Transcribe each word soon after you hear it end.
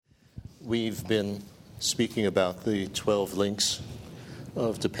We've been speaking about the 12 links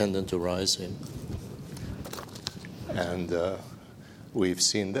of dependent arising, and we've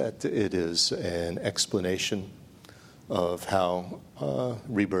seen that it is an explanation of how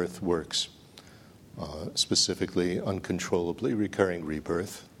rebirth works, specifically uncontrollably recurring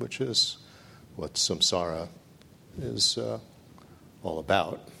rebirth, which is what samsara is all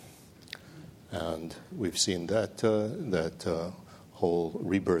about. And we've seen that that whole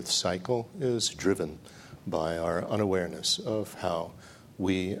rebirth cycle is driven by our unawareness of how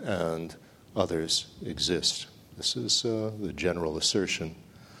we and others exist. This is the general assertion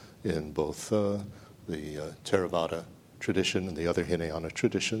in both the Theravada tradition and the other Hinayana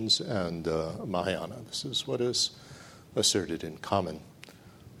traditions and Mahayana. This is what is asserted in common.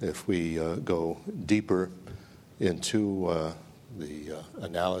 If we go deeper into the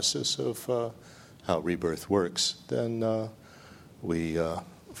analysis of how rebirth works, then we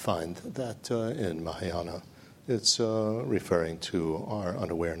find that in Mahayana it's referring to our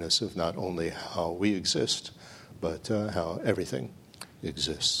unawareness of not only how we exist, but how everything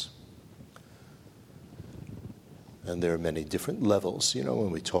exists. And there are many different levels. You know, when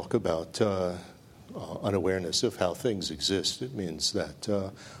we talk about unawareness of how things exist, it means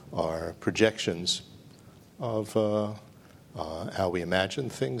that our projections of how we imagine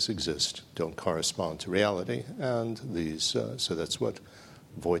things exist don't correspond to reality, and these so that's what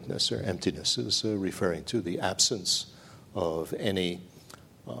voidness or emptiness is referring to, the absence of any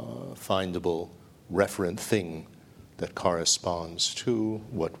findable referent thing that corresponds to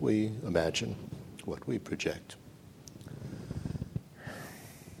what we imagine, what we project.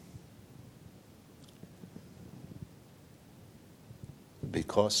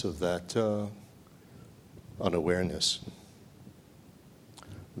 Because of that unawareness,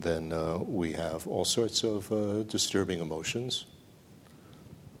 then we have all sorts of disturbing emotions,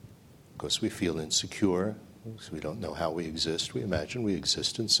 because we feel insecure, because we don't know how we exist. We imagine we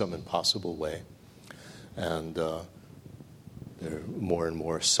exist in some impossible way. And there are more and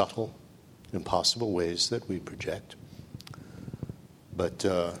more subtle, impossible ways that we project. But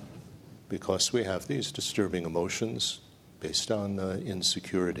because we have these disturbing emotions based on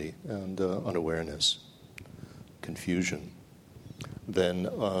insecurity and unawareness, confusion, then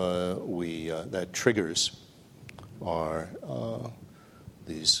that triggers our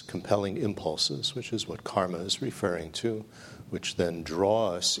these compelling impulses, which is what karma is referring to, which then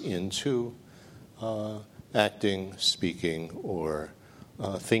draw us into acting, speaking, or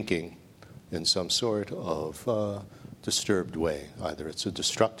thinking in some sort of disturbed way. Either it's a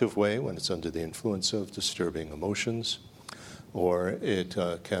destructive way when it's under the influence of disturbing emotions, or it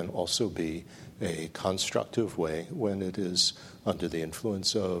can also be a constructive way when it is under the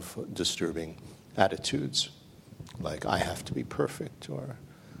influence of disturbing attitudes, like I have to be perfect, or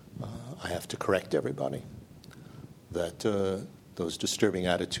I have to correct everybody. That those disturbing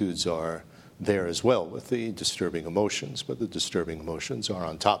attitudes are there as well with the disturbing emotions, but the disturbing emotions are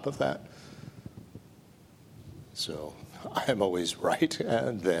on top of that. So I'm always right,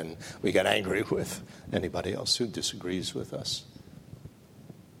 and then we get angry with anybody else who disagrees with us.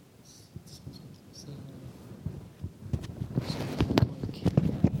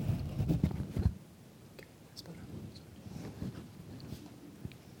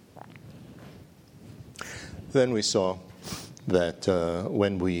 Then we saw that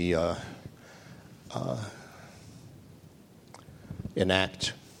when we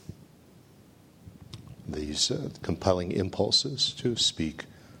enact these compelling impulses to speak,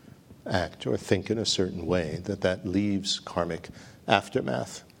 act, or think in a certain way, that leaves karmic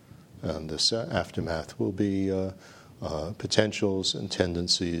aftermath. And this aftermath will be potentials and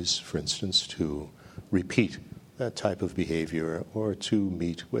tendencies, for instance, to repeat that type of behavior or to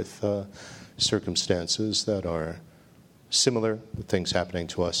meet with circumstances that are similar, things happening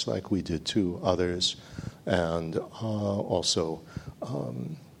to us like we did to others, and also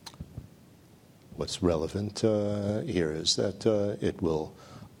what's relevant here is that it will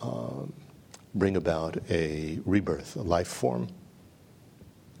bring about a rebirth, a life form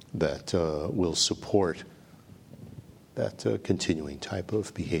that will support that continuing type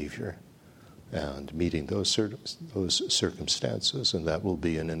of behavior and meeting those circumstances, and that will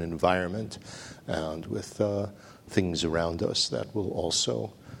be in an environment and with things around us that will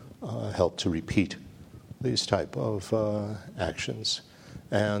also help to repeat these type of actions.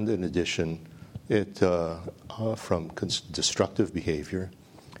 And in addition, it from destructive behavior,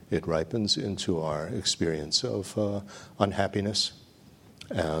 it ripens into our experience of unhappiness,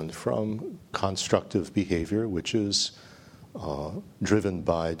 and from constructive behavior, which is driven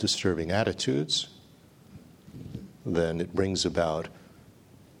by disturbing attitudes, then it brings about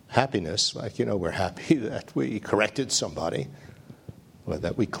happiness, like, we're happy that we corrected somebody or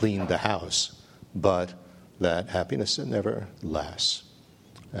that we cleaned the house, but that happiness never lasts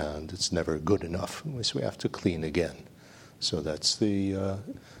and it's never good enough. So we have to clean again. So that's the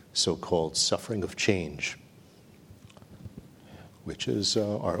so-called suffering of change, which is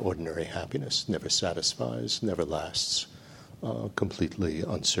our ordinary happiness. Never satisfies, never lasts, completely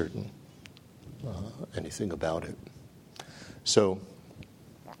uncertain, anything about it. So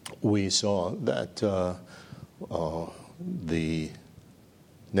we saw that the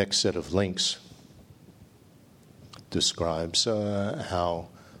next set of links describes how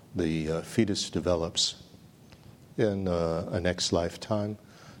the fetus develops in a next lifetime,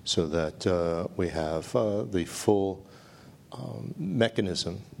 so that we have the full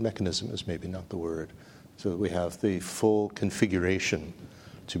mechanism is maybe not the word, so that we have the full configuration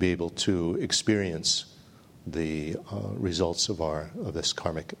to be able to experience the results of this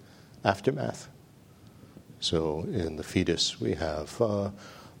karmic aftermath. So in the fetus we have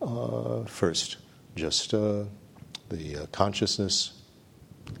first just the consciousness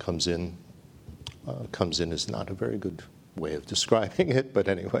comes in. Comes in is not a very good way of describing it, but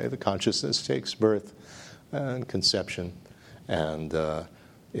anyway, the consciousness takes birth and conception, and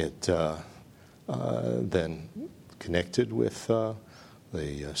it then connected with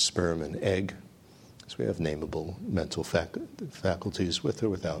the sperm and egg. So we have nameable mental faculties with or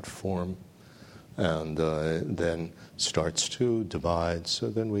without form, and then starts to divide. So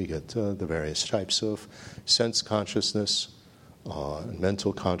then we get the various types of sense consciousness and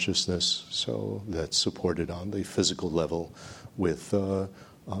mental consciousness. So that's supported on the physical level with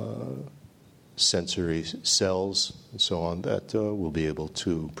sensory cells and so on that will be able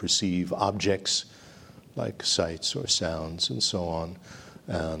to perceive objects like sights or sounds and so on,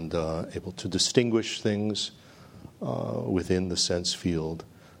 and able to distinguish things within the sense field.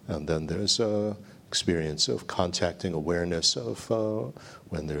 And then there's experience of contacting awareness of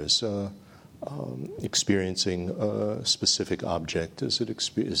when there's experiencing a specific object. Is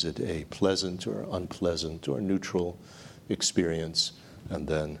it a pleasant or unpleasant or neutral experience? And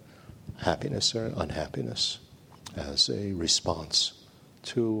then happiness or unhappiness as a response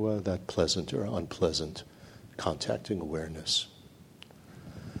to that pleasant or unpleasant contacting awareness.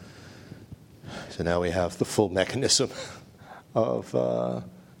 So now we have the full mechanism of the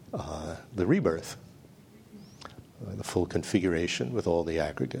rebirth, the full configuration with all the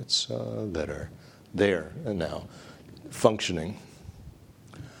aggregates that are there and now functioning.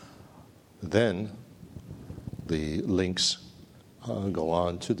 Then the links go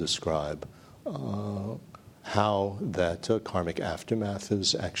on to describe how that karmic aftermath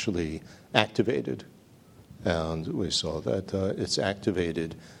is actually activated. And we saw that it's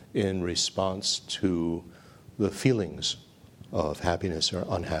activated in response to the feelings of happiness or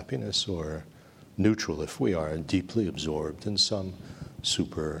unhappiness, or neutral if we are deeply absorbed in some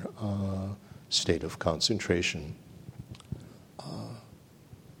super state of concentration.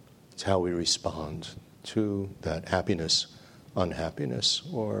 It's how we respond to that happiness, unhappiness,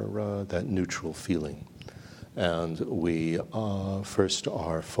 or that neutral feeling. And we first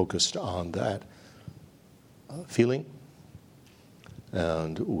are focused on that feeling,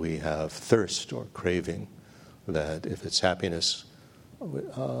 and we have thirst or craving, that if it's happiness,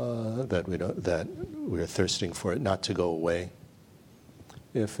 that we're thirsting for it not to go away.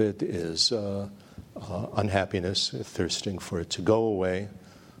 If it is unhappiness, we're thirsting for it to go away.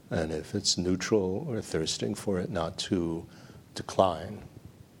 And if it's neutral, we're thirsting for it not to decline.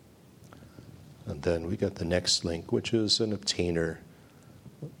 And then we get the next link, which is an obtainer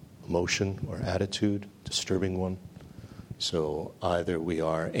emotion or attitude, disturbing one. So either we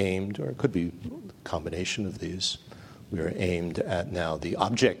are aimed, or it could be a combination of these, we are aimed at now the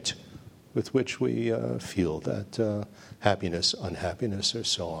object with which we feel that happiness, unhappiness, or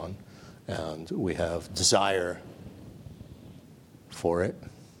so on. And we have desire for it.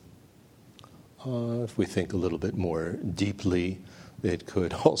 If we think a little bit more deeply, it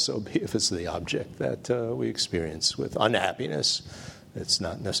could also be, if it's the object that we experience with unhappiness, it's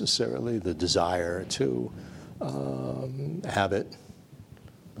not necessarily the desire to have it,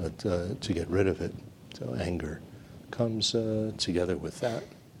 but to get rid of it. So anger comes together with that.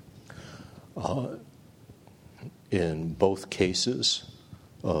 In both cases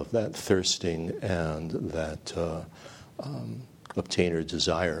of that thirsting and that obtainer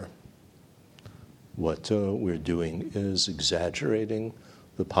desire, what we're doing is exaggerating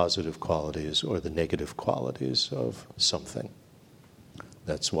the positive qualities or the negative qualities of something.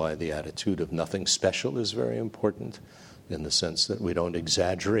 That's why the attitude of nothing special is very important, in the sense that we don't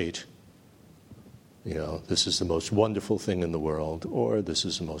exaggerate this is the most wonderful thing in the world, or this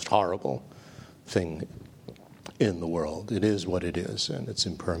is the most horrible thing in the world. It is what it is, and it's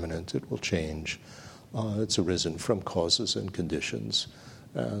impermanent. It will change. It's arisen from causes and conditions.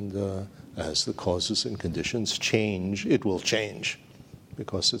 And as the causes and conditions change, it will change,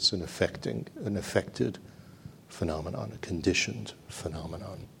 because it's an affected phenomenon, a conditioned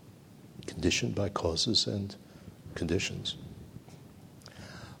phenomenon, conditioned by causes and conditions.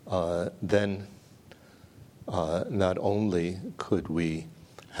 Then not only could we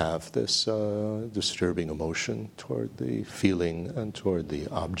have this disturbing emotion toward the feeling and toward the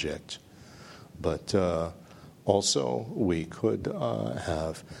object, but also we could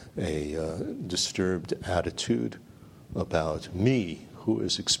have a disturbed attitude about me who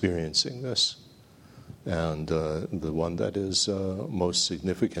is experiencing this. And the one that is most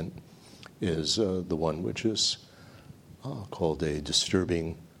significant is the one which is called a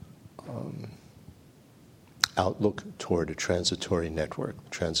disturbing outlook toward a transitory network.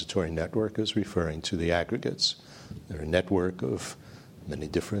 Transitory network is referring to the aggregates. They're a network of many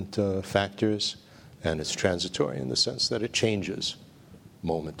different factors, and it's transitory in the sense that it changes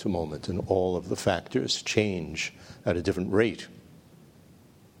moment to moment, and all of the factors change at a different rate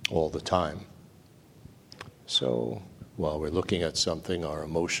all the time. So while we're looking at something, our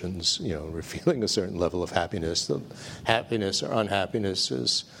emotions, we're feeling a certain level of happiness. The happiness or unhappiness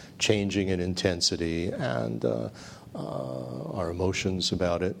is changing in intensity, and our emotions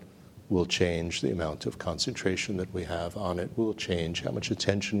about it will change. The amount of concentration that we have on it will change. How much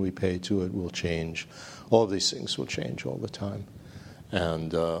attention we pay to it will change. All of these things will change all the time.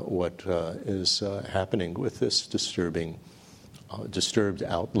 And what is happening with this disturbed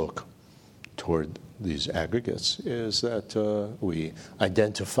outlook toward these aggregates is that we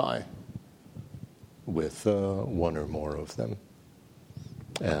identify with one or more of them,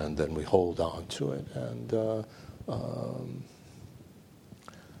 and then we hold on to it, and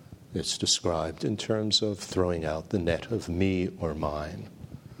it's described in terms of throwing out the net of me or mine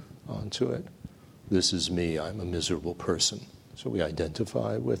onto it. This is me, I'm a miserable person. So we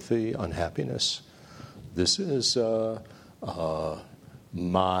identify with the unhappiness. This is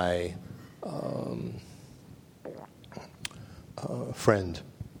my friend.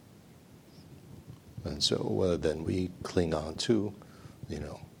 And so then we cling on to,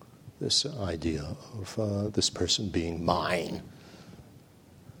 this idea of this person being mine,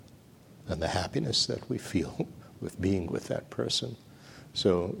 and the happiness that we feel with being with that person.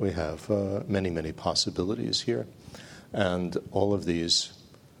 So we have many, many possibilities here. And all of these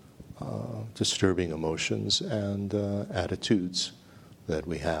disturbing emotions and attitudes that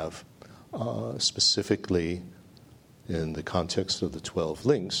we have, specifically in the context of the 12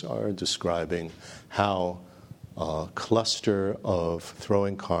 links, are describing how a cluster of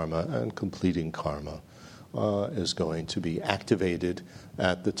throwing karma and completing karma is going to be activated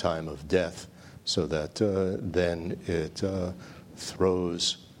at the time of death, so that then it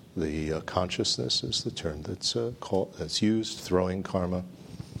throws the consciousness, is the term that's used, throwing karma,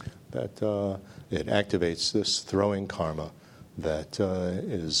 that it activates this throwing karma that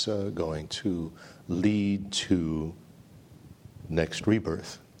is going to lead to next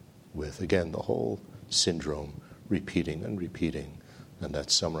rebirth, with, again, the whole syndrome repeating and repeating. And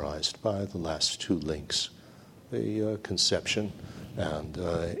that's summarized by the last two links, the conception and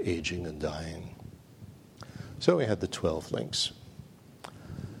aging and dying. So we had the 12 links.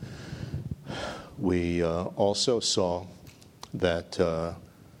 We also saw that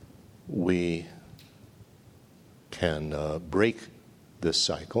we can break this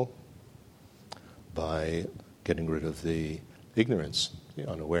cycle by getting rid of the ignorance, the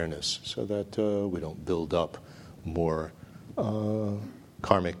unawareness, so that we don't build up more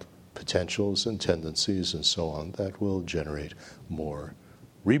karmic potentials and tendencies and so on that will generate more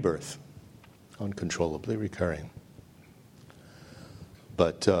rebirth, uncontrollably recurring.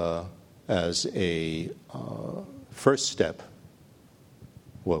 But as a first step,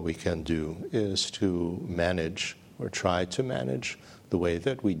 what we can do is to manage, or try to manage, the way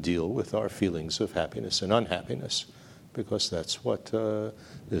that we deal with our feelings of happiness and unhappiness, because that's what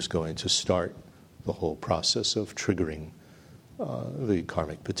is going to start the whole process of triggering the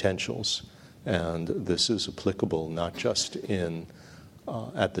karmic potentials. And this is applicable not just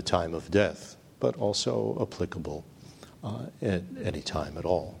at the time of death, but also applicable at any time at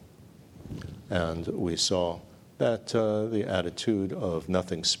all. And we saw that the attitude of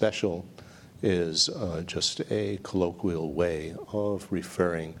nothing special is just a colloquial way of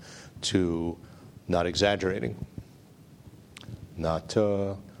referring to not exaggerating, not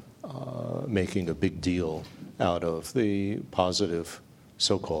making a big deal out of the positive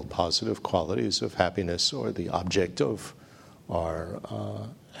so-called positive qualities of happiness, or the object of our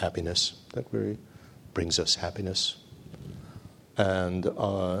happiness that brings us happiness, and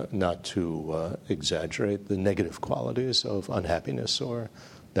not to exaggerate the negative qualities of unhappiness or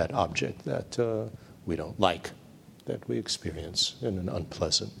that object that we don't like, that we experience in an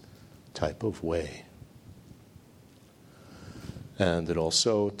unpleasant type of way. And it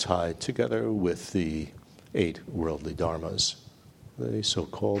also tied together with the 8 worldly dharmas, the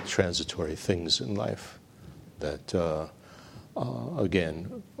so-called transitory things in life that,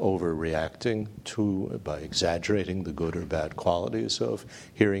 again, overreacting to, by exaggerating the good or bad qualities of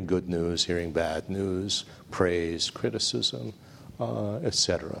hearing good news, hearing bad news, praise, criticism,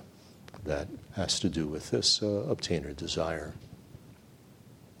 etc. That has to do with this obtainer desire.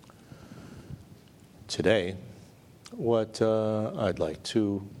 Today, what I'd like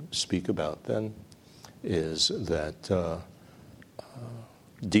to speak about then is that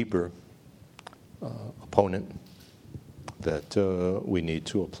deeper opponent that we need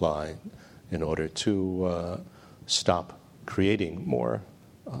to apply in order to stop creating more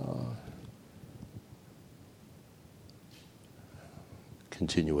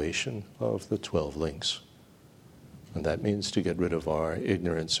continuation of the 12 links. And that means to get rid of our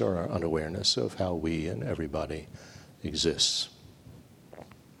ignorance or our unawareness of how we and everybody exists.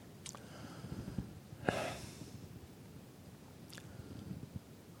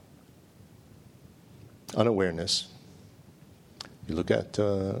 Unawareness, you look at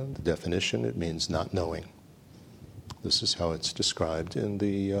the definition, it means not knowing. This is how it's described in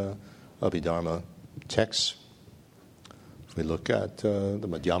the Abhidharma texts. If we look at the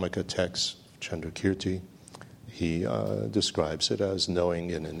Madhyamaka text, Chandrakirti, he describes it as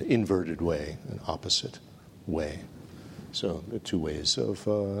knowing in an inverted way, an opposite way. So there are 2 ways of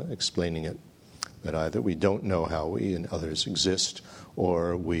explaining it. That either we don't know how we and others exist,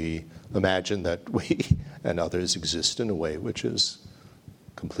 or we imagine that we and others exist in a way which is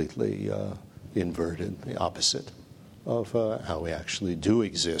completely inverted, the opposite of how we actually do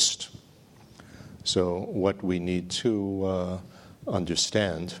exist. So what we need to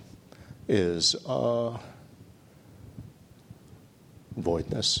understand is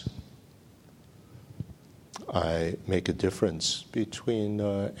voidness. I make a difference between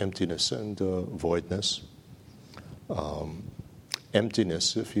emptiness and voidness.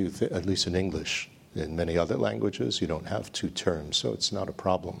 Emptiness, if you at least in English, in many other languages, you don't have 2 terms, so it's not a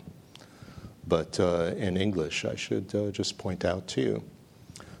problem. But in English, I should just point out to you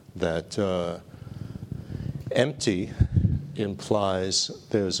that empty implies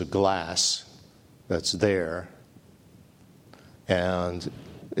there's a glass that's there, and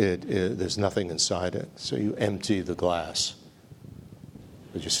there's nothing inside it. So you empty the glass,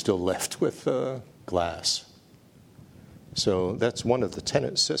 but you're still left with glass. So that's one of the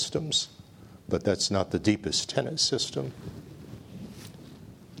tenet systems, but that's not the deepest tenet system.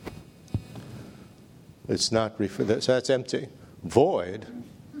 It's not so that's empty. Void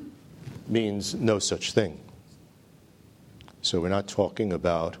means no such thing. So we're not talking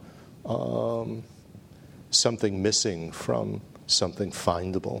about something missing from something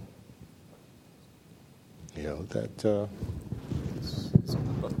findable. You know, that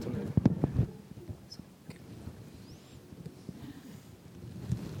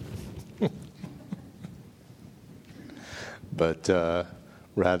but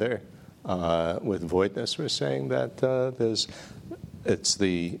rather with voidness we're saying that it's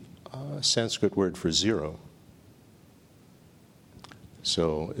the Sanskrit word for zero.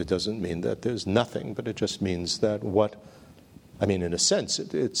 So it doesn't mean that there's nothing, but it just means that in a sense,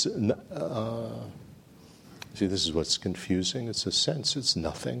 it's see, this is what's confusing. It's a sense, it's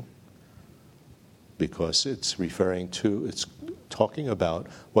nothing, because it's talking about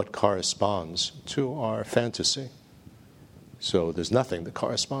what corresponds to our fantasy. So there's nothing that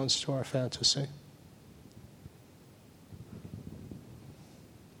corresponds to our fantasy.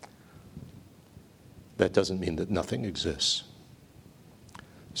 That doesn't mean that nothing exists.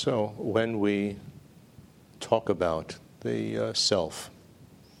 So when we talk about the self,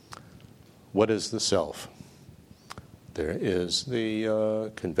 what is the self? There is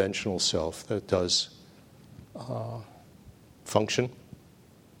the conventional self that does function,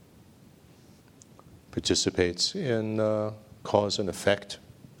 participates in cause and effect.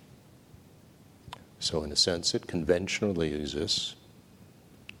 So in a sense, it conventionally exists.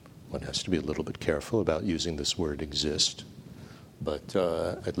 One has to be a little bit careful about using this word exist. But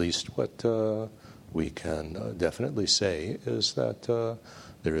at least what we can definitely say is that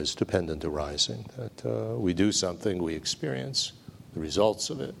there is dependent arising, that we do something, we experience the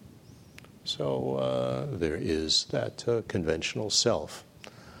results of it. So there is that conventional self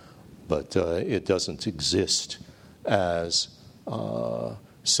but it doesn't exist as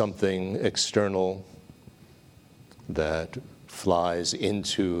something external that flies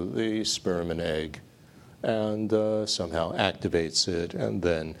into the sperm and egg and somehow activates it and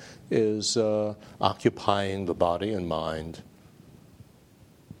then is occupying the body and mind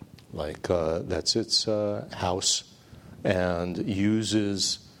like that's its house, and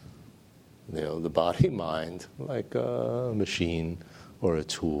uses the body-mind like a machine or a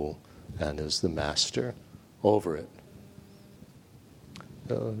tool, and is the master over it.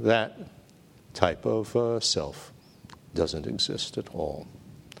 That type of self doesn't exist at all.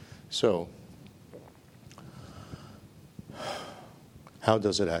 So, how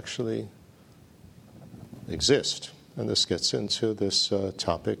does it actually exist? And this gets into this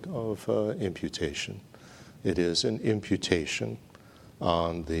topic of imputation. It is an imputation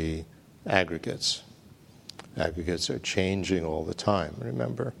on the aggregates. Aggregates are changing all the time,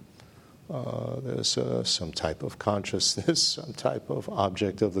 remember? There's some type of consciousness, some type of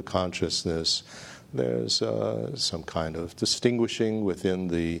object of the consciousness. There's some kind of distinguishing within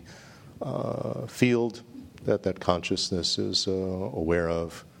the field that consciousness is aware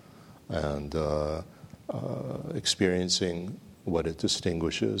of, and experiencing what it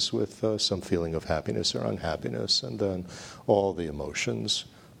distinguishes with some feeling of happiness or unhappiness, and then all the emotions,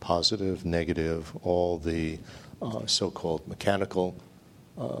 positive, negative, all the so-called mechanical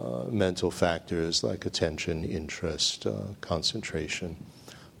mental factors like attention, interest, concentration,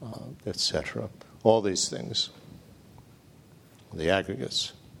 etc. All these things, the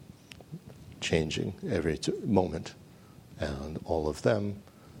aggregates, changing every moment, and all of them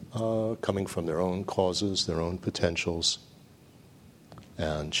coming from their own causes, their own potentials,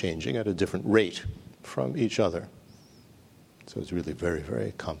 and changing at a different rate from each other. So it's really very,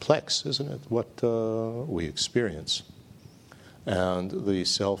 very complex, isn't it, what we experience. And the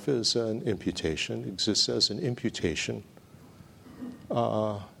self is an imputation, exists as an imputation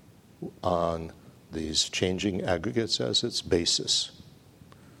on these changing aggregates as its basis.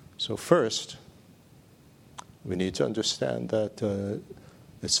 So first, we need to understand that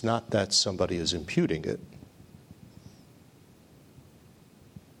it's not that somebody is imputing it.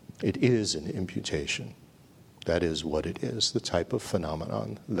 It is an imputation. That is what it is, the type of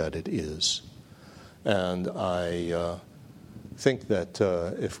phenomenon that it is. And I think that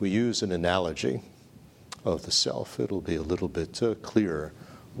if we use an analogy of the self, it'll be a little bit clearer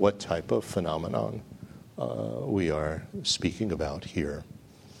what type of phenomenon we are speaking about here.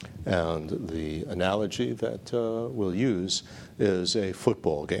 And the analogy that we'll use is a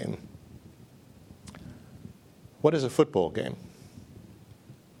football game. What is a football game?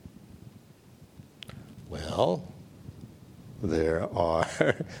 Well, there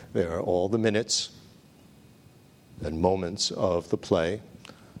are all the minutes and moments of the play,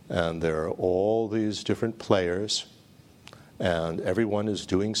 and there are all these different players, and everyone is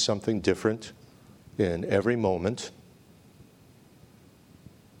doing something different in every moment.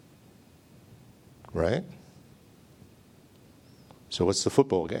 Right? So what's the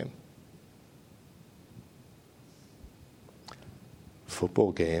football game?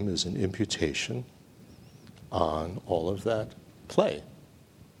 Football game is an imputation on all of that play,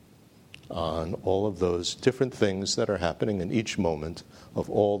 on all of those different things that are happening in each moment of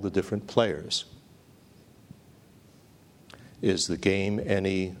all the different players. Is the game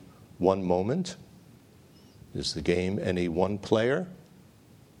any one moment? Is the game any one player?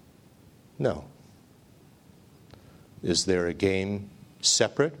 No. Is there a game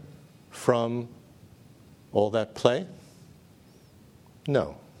separate from all that play?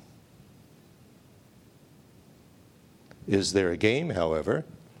 No. Is there a game, however?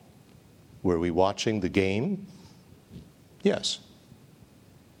 Were we watching the game? Yes.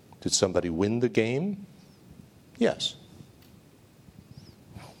 Did somebody win the game? Yes.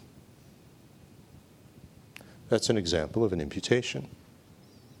 That's an example of an imputation.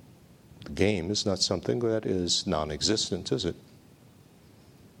 The game is not something that is non-existent, is it?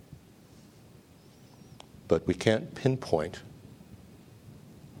 But we can't pinpoint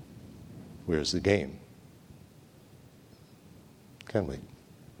where's the game, can we?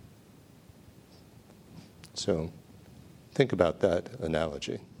 So think about that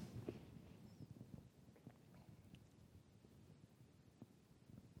analogy.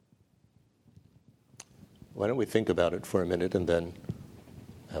 Why don't we think about it for a minute and then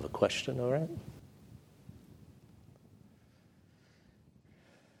have a question, all right?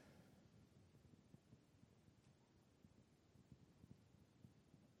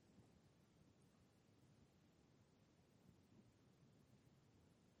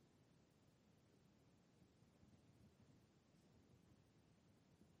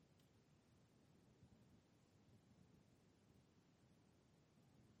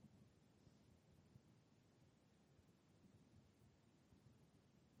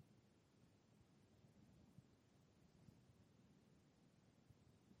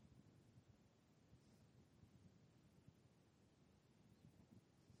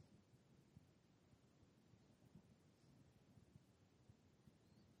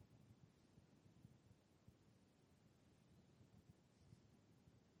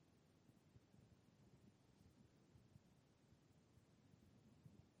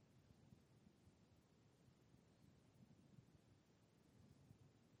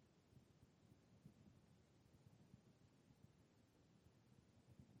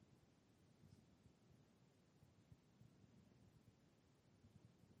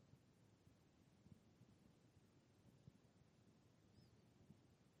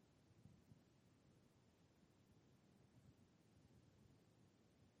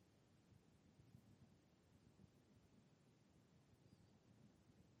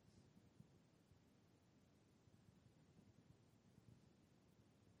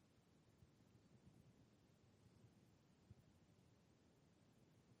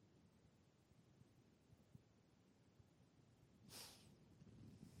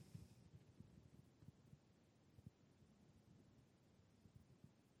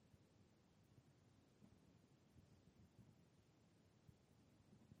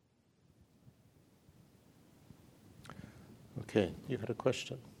 Okay, you had a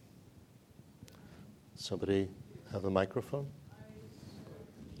question. Somebody have a microphone?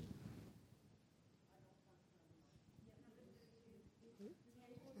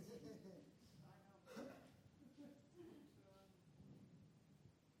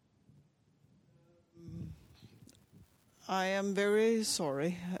 I am very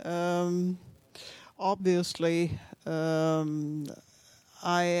sorry. Obviously,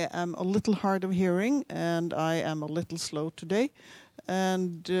 I am a little hard of hearing and I am a little slow today,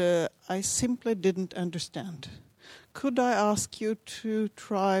 and I simply didn't understand. Could I ask you to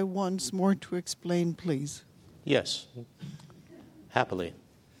try once more to explain, please? Yes, happily.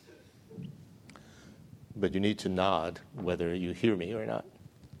 But you need to nod whether you hear me or not,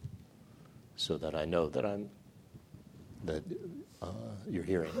 so that I know that you're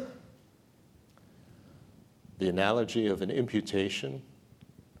hearing. The analogy of an imputation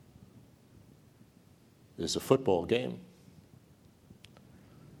is a football game.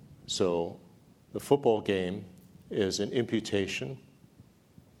 So the football game is an imputation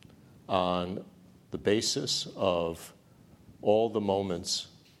on the basis of all the moments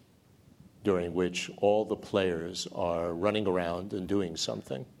during which all the players are running around and doing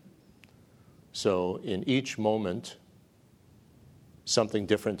something. So in each moment, something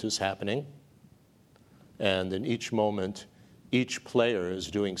different is happening, and in each moment, each player is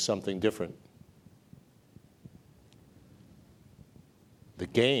doing something different. The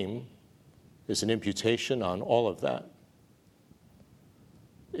game is an imputation on all of that.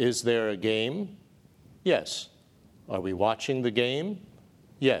 Is there a game? Yes. Are we watching the game?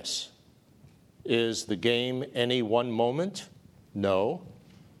 Yes. Is the game any one moment? No.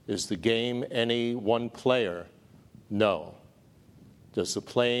 Is the game any one player? No. Does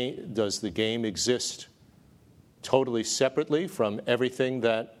the game exist totally separately from everything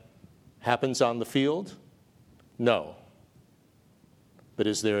that happens on the field? No. But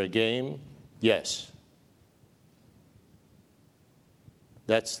is there a game? Yes.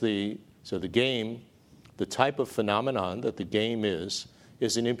 So the game, the type of phenomenon that the game is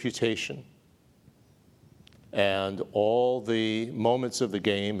an imputation. And all the moments of the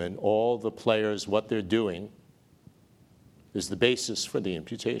game and all the players, what they're doing, is the basis for the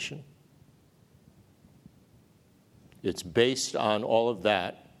imputation. It's based on all of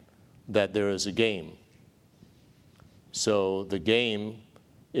that there is a game. So the game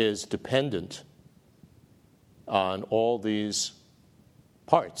is dependent on all these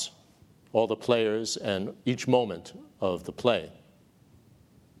parts, all the players and each moment of the play.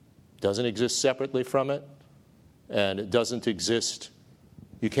 Doesn't exist separately from it, and it doesn't exist,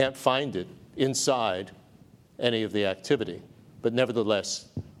 you can't find it inside any of the activity. But nevertheless,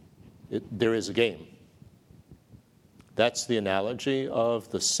 there is a game. That's the analogy of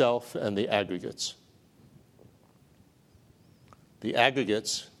the self and the aggregates. The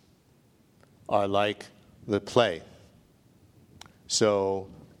aggregates are like the play. So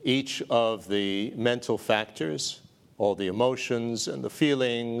each of the mental factors, all the emotions and the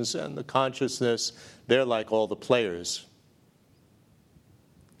feelings and the consciousness, they're like all the players.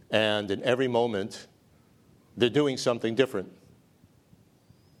 And in every moment, they're doing something different.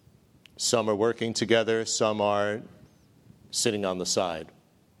 Some are working together, some are sitting on the side.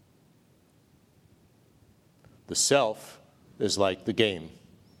 The self is like the game.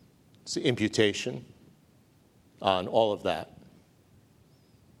 It's the imputation on all of that.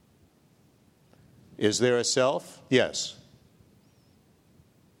 Is there a self? Yes.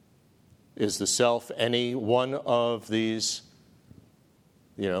 Is the self any one of these?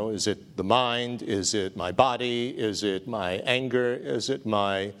 Is it the mind? Is it my body? Is it my anger? Is it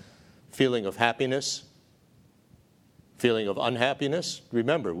my feeling of happiness? Feeling of unhappiness?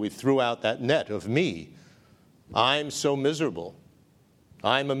 Remember, we threw out that net of me. I'm so miserable.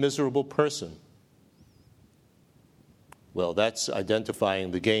 I'm a miserable person. Well, that's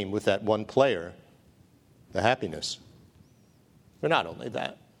identifying the game with that one player, the happiness. But not only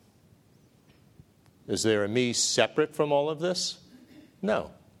that. Is there a me separate from all of this?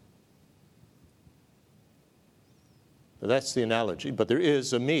 No. But that's the analogy. But there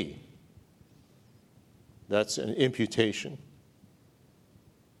is a me. That's an imputation.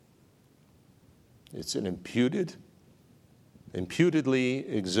 It's an imputedly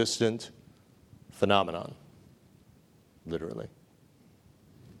existent phenomenon, literally.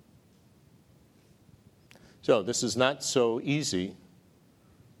 So this is not so easy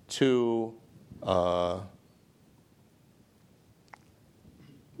to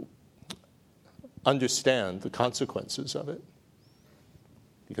understand the consequences of it.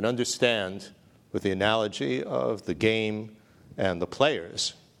 You can understand with the analogy of the game and the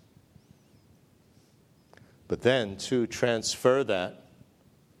players. But then to transfer that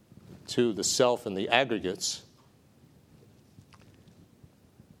to the self and the aggregates,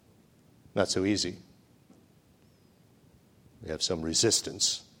 not so easy. We have some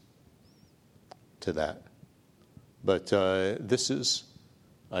resistance to that. But this is,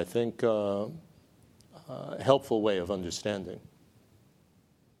 I think, a helpful way of understanding.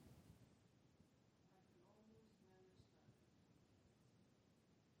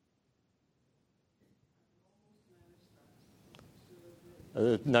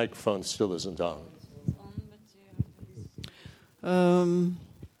 The microphone still isn't on.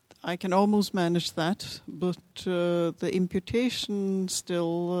 I can almost manage that, but the imputation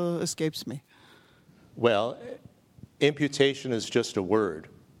still escapes me. Well, imputation is just a word.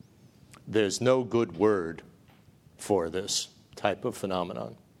 There's no good word for this type of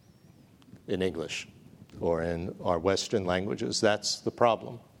phenomenon in English or in our Western languages. That's the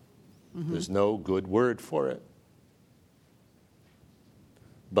problem. Mm-hmm. There's no good word for it.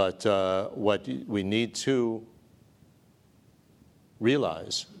 But what we need to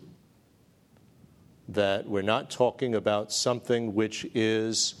realize that we're not talking about something which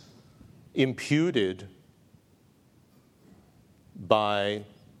is imputed by,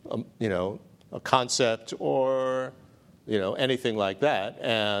 a concept or, anything like that,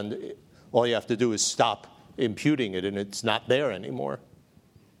 and all you have to do is stop imputing it, and it's not there anymore.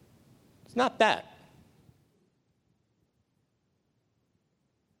 It's not that.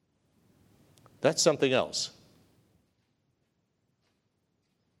 That's something else.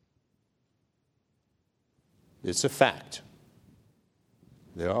 It's a fact.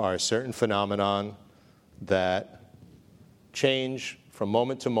 There are certain phenomena that change from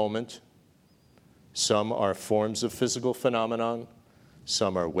moment to moment. Some are forms of physical phenomenon.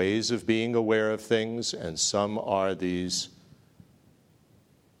 Some are ways of being aware of things. And some are these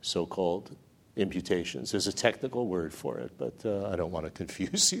so-called imputations. There's a technical word for it, but I don't want to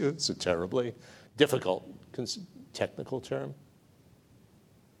confuse you. It's a terribly difficult technical term.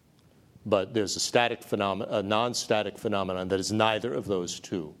 But there's a non-static phenomenon that is neither of those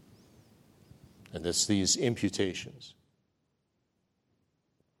two. And it's these imputations.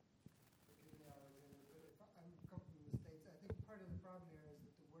 I'm coming from the States. I think part of the problem here is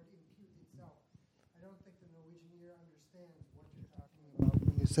that the word impute itself, I don't think the Norwegian ear understands what you're talking about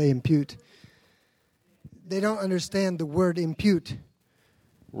when you say impute. They don't understand the word impute.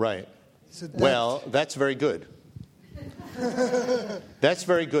 Right. So well, that's very good. That's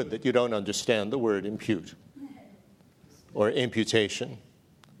very good that you don't understand the word impute or imputation,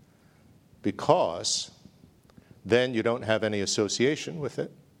 because then you don't have any association with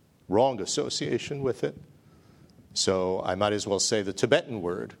it, wrong association with it. So I might as well say the Tibetan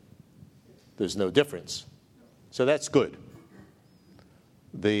word. There's no difference. So that's good.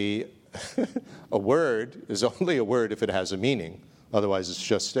 A word is only a word if it has a meaning. Otherwise, it's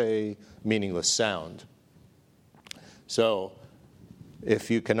just a meaningless sound. So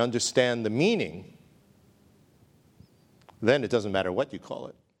if you can understand the meaning, then it doesn't matter what you call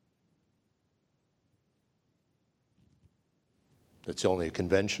it. It's only a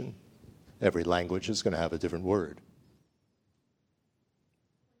convention. Every language is going to have a different word.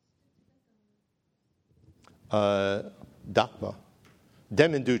 Dakma.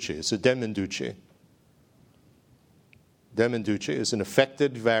 Demenduce. It's a demenduce. Demenduce is an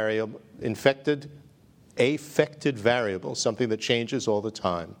affected variable, something that changes all the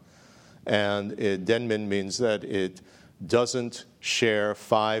time. And denmin means that it doesn't share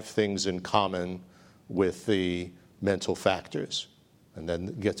 5 things in common with the mental factors. And then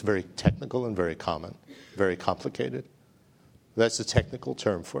it gets very technical and very common, very complicated. That's the technical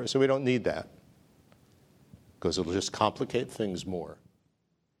term for it. So we don't need that, because it'll just complicate things more.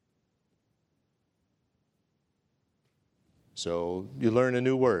 So you learn a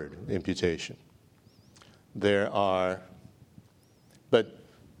new word, imputation. But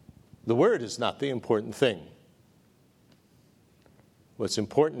the word is not the important thing. What's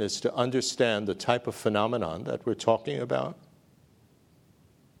important is to understand the type of phenomenon that we're talking about.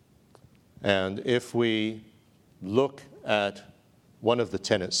 And if we look at one of the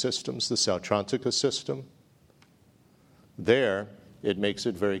tenet systems, the Sautrantika system, there it makes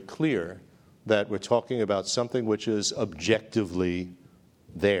it very clear that we're talking about something which is objectively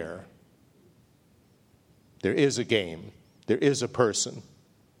there. There is a game. There is a person.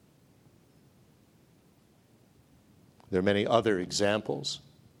 There are many other examples,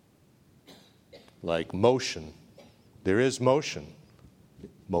 like motion. There is motion.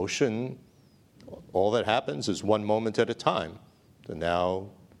 Motion, all that happens is one moment at a time. So now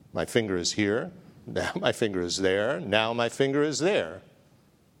my finger is here, now my finger is there, now my finger is there.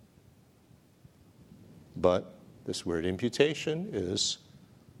 But this word imputation is,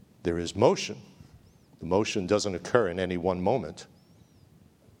 there is motion. The motion doesn't occur in any one moment.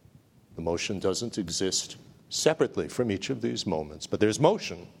 The motion doesn't exist separately from each of these moments, but there's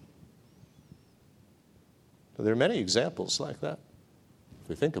motion. So there are many examples like that, if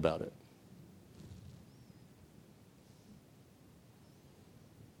we think about it.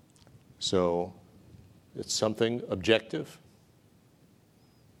 So it's something objective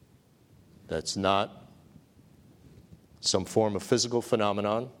that's not some form of physical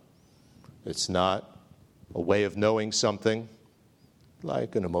phenomenon. It's not a way of knowing something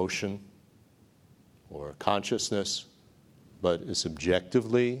like an emotion or a consciousness, but it's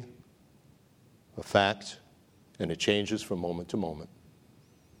objectively a fact, and it changes from moment to moment.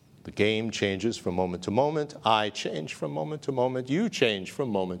 The game changes from moment to moment. I change from moment to moment. You change from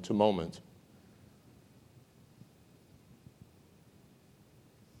moment to moment.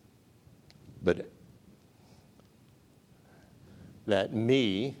 But that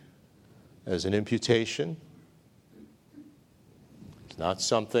me as an imputation is not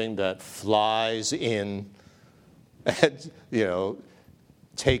something that flies in and,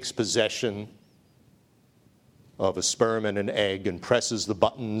 takes possession of a sperm and an egg and presses the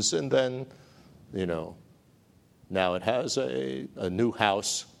buttons, and then, now it has a new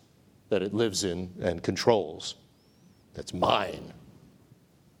house that it lives in and controls. That's mine.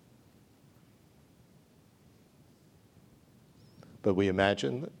 But we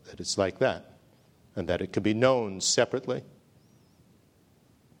imagine that it's like that, and that it can be known separately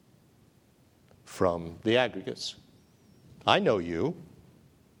from the aggregates. I know you.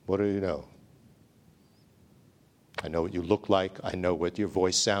 What do you know? I know what you look like. I know what your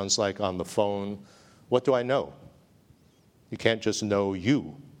voice sounds like on the phone. What do I know? You can't just know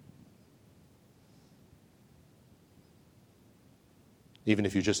you. Even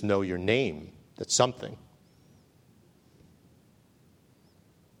if you just know your name, that's something.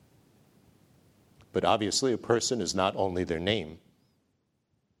 But obviously, a person is not only their name.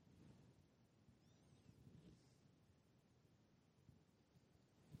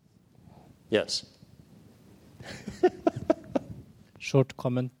 Yes. Short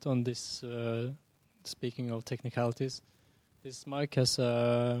comment on this, speaking of technicalities. This mic has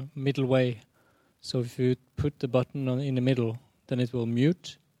a middle way. So if you put the button in the middle, then it will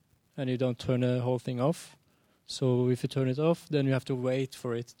mute, and you don't turn the whole thing off. So if you turn it off, then you have to wait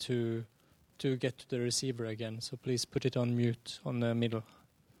for it to get to the receiver again. So please put it on mute on the middle.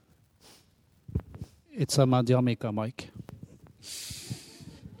 It's a Madhyamika mic.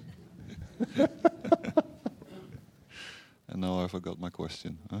 And now I forgot my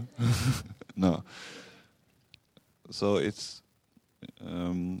question. Huh? No. So it's,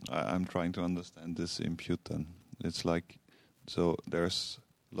 I'm trying to understand this impute then. It's like, so there's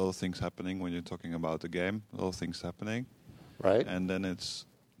a lot of things happening when you're talking about a game, a lot of things happening. Right. And then it's,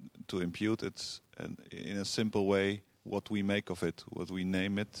 to impute, it's in a simple way what we make of it, what we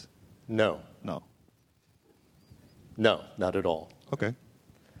name it. No. No. No, not at all. Okay.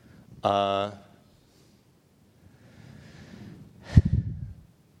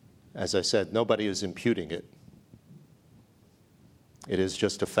 As I said, nobody is imputing it. It is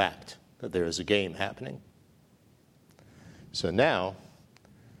just a fact that there is a game happening. So now,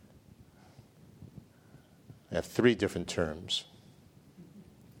 I have 3 different terms,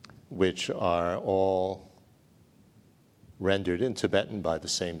 which are all rendered in Tibetan by the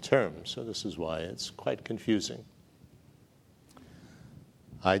same term. So this is why it's quite confusing.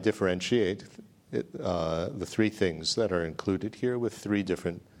 I differentiate the 3 things that are included here with 3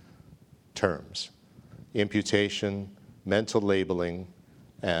 different terms: imputation, mental labeling,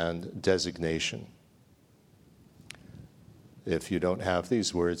 and designation. If you don't have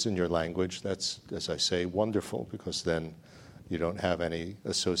these words in your language, that's, as I say, wonderful, because then you don't have any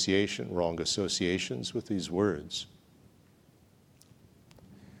association, wrong associations with these words.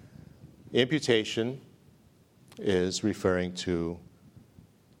 Imputation is referring to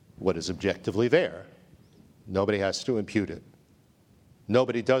what is objectively there. Nobody has to impute it.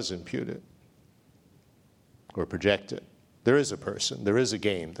 Nobody does impute it or project it. There is a person, there is a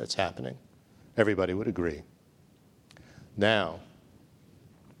game that's happening. Everybody would agree. Now,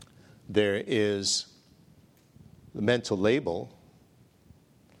 there is the mental label,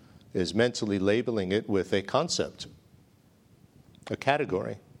 is mentally labeling it with a concept, a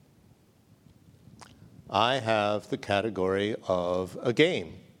category. I have the category of a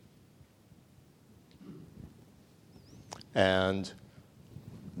game. And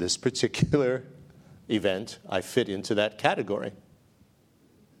this particular event, I fit into that category.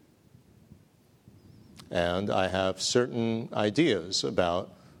 And I have certain ideas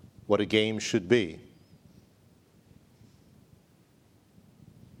about what a game should be.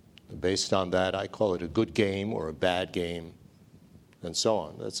 based on that, I call it a good game or a bad game, and so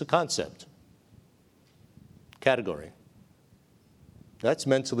on. That's a concept, category. That's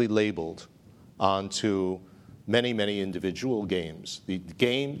mentally labeled onto many, many individual games.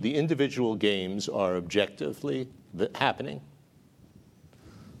 The individual games are objectively happening.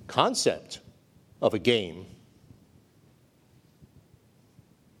 Concept of a game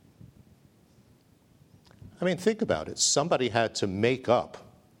I mean, think about it. Somebody had to make up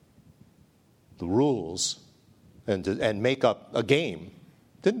the rules and make up a game,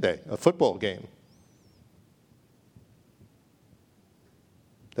 didn't they? A football game.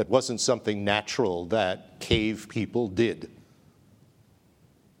 That wasn't something natural that cave people did.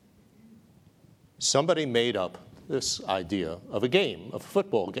 Somebody made up this idea of a game, of a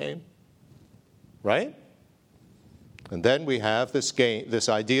football game, right? And then we have this game, this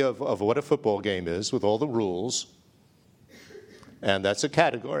idea of what a football game is with all the rules, and that's a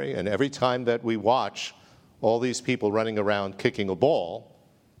category. And every time that we watch all these people running around kicking a ball,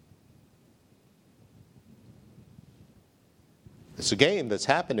 it's a game that's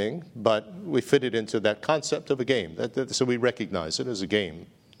happening, but we fit it into that concept of a game. So we recognize it as a game.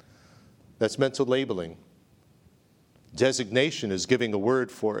 That's mental labeling. Designation is giving a word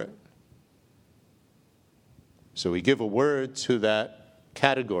for it. So we give a word to that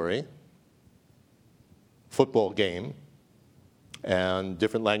category, football game, and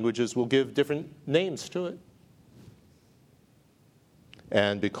different languages will give different names to it.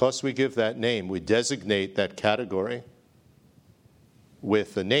 And because we give that name, we designate that category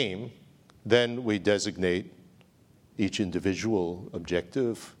with a name, then we designate each individual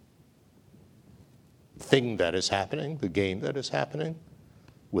objective thing that is happening, the game that is happening,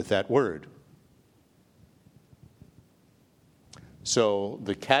 with that word. So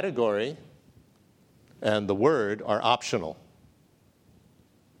the category and the word are optional.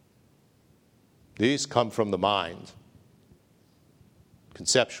 These come from the mind,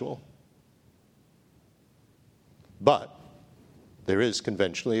 conceptual. But there is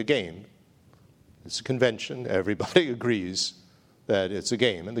conventionally a game. It's a convention. Everybody agrees that it's a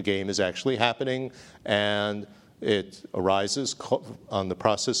game, and the game is actually happening, and it arises on the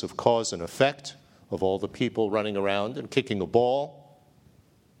process of cause and effect of all the people running around and kicking a ball,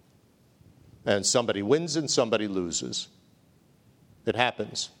 and somebody wins and somebody loses. It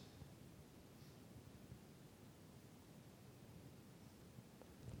happens.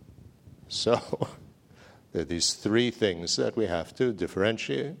 So there are these three things that we have to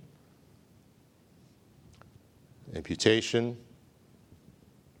differentiate: imputation,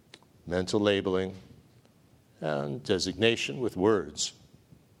 mental labeling, and designation with words.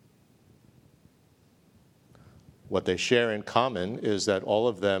 What they share in common is that all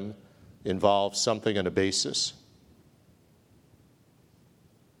of them involve something and a basis.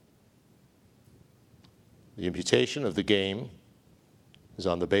 The imputation of the game is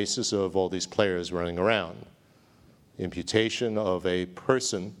on the basis of all these players running around. The imputation of a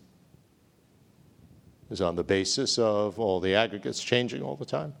person is on the basis of all the aggregates changing all the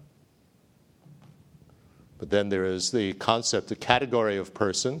time. But then there is the concept, the category of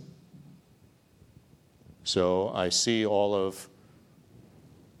person. So I see all of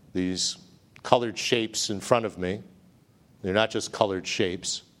these colored shapes in front of me. They're not just colored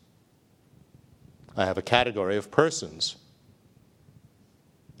shapes. I have a category of persons.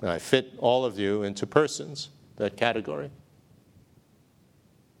 And I fit all of you into persons, that category.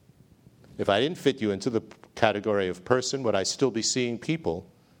 If I didn't fit you into the category of person, would I still be seeing people?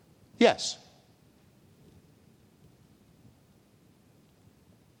 Yes.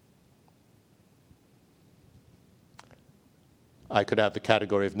 I could have the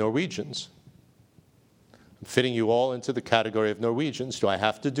category of Norwegians. I'm fitting you all into the category of Norwegians. Do I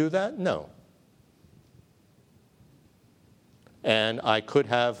have to do that? No. And I could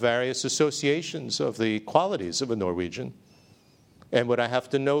have various associations of the qualities of a Norwegian. And would I have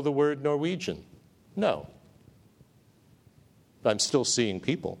to know the word Norwegian? No. But I'm still seeing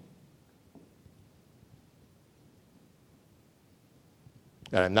people.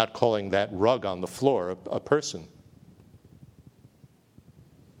 And I'm not calling that rug on the floor a person.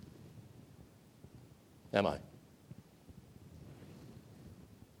 Am I?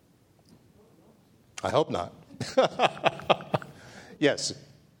 I hope not. Yes.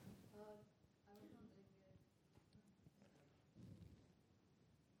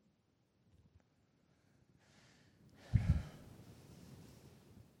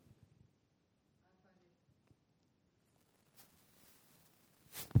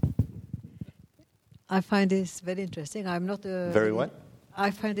 I find this very interesting. I'm not a... Very what? I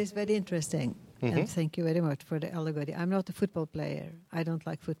find this very interesting. And thank you very much for the allegory. I'm not a football player. I don't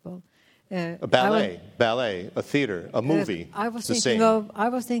like football. A ballet, a theater, a movie. I was the thinking same. I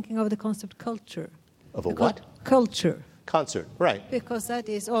was thinking of the concept culture. Of a what? Culture. Concert, right. Because that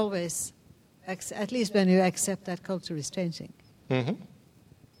is always, at least when you accept that culture is changing.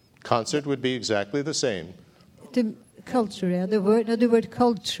 Concert would be exactly the same. The culture, yeah. The word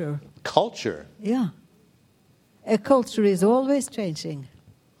culture. Culture. Yeah. A culture is always changing.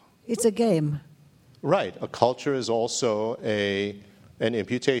 It's a game. Right. A culture is also an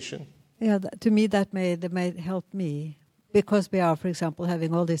imputation. Yeah, to me that may help me. Because we are, for example,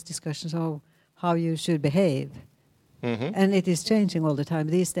 having all these discussions of how you should behave. And it is changing all the time.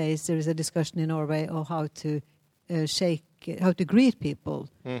 These days there is a discussion in Norway of how to how to greet people.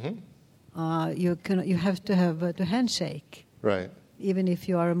 You have to have to handshake. Right. Even if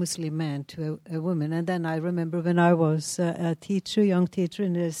you are a Muslim man to a woman. And then I remember when I was a young teacher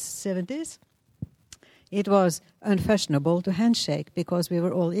in the 70s, it was unfashionable to handshake because we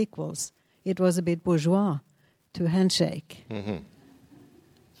were all equals. It was a bit bourgeois to handshake.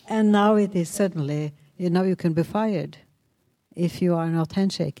 And now it is suddenly, you can be fired if you are not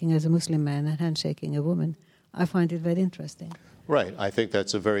handshaking as a Muslim man and handshaking a woman. I find it very interesting. Right. I think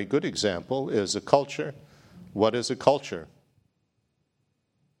that's a very good example, is a culture. What is a culture?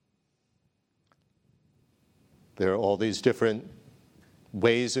 There are all these different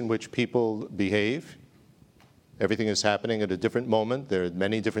ways in which people behave. Everything is happening at a different moment. There are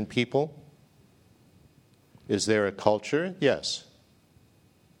many different people. Is there a culture? Yes.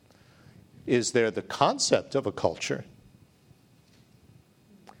 Is there the concept of a culture?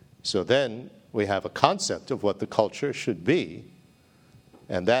 So then we have a concept of what the culture should be.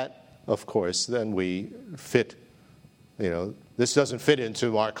 And that, of course, then we fit, this doesn't fit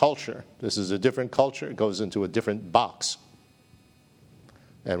into our culture. This is a different culture. It goes into a different box.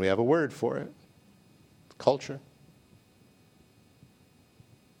 And we have a word for it. Culture.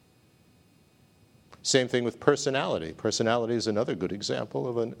 Same thing with personality. Personality is another good example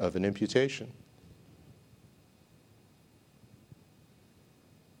of an imputation.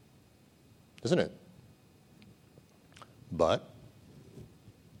 Isn't it? But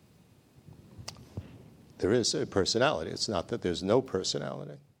there is a personality. It's not that there's no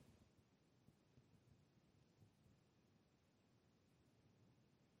personality.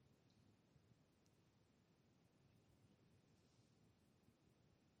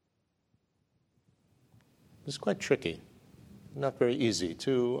 It's quite tricky. Not very easy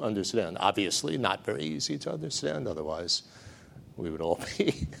to understand. Obviously, not very easy to understand. Otherwise, we would all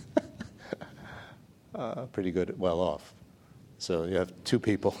be pretty well off. So you have two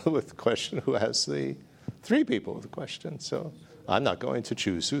people with the question who has the three people with the question. So I'm not going to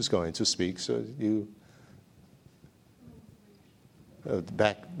choose who's going to speak. So you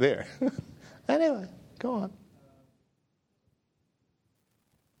back there. Anyway, go on.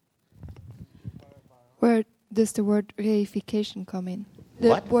 Where does the word reification come in?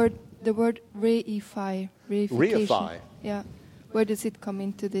 The word reify. Reify. Yeah. Where does it come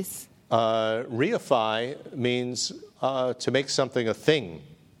into this? Reify means to make something a thing.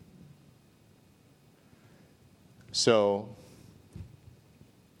 So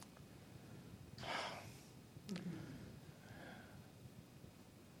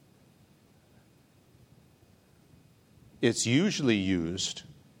it's usually used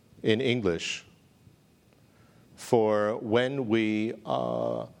in English for when we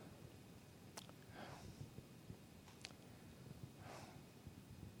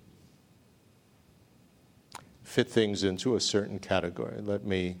fit things into a certain category. Let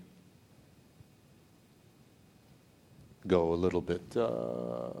me go a little bit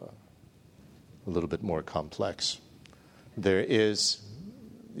more complex. There is,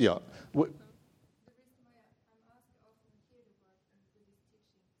 yeah.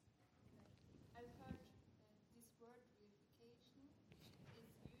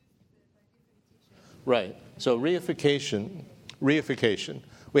 Right. So reification.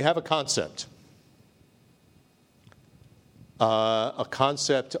 We have a concept. A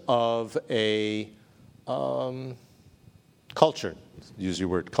concept of a culture. Use your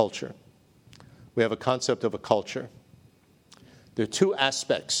word culture. We have a concept of a culture. There are two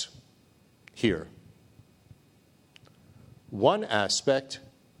aspects here. One aspect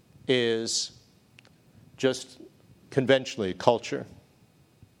is just conventionally culture,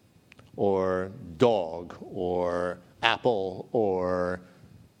 or dog, or apple, or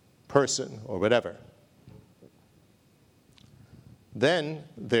person, or whatever. Then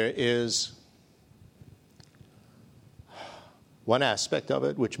there is one aspect of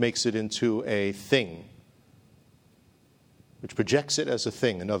it which makes it into a thing. which projects it as a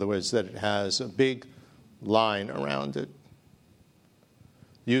thing. In other words, that it has a big line around it.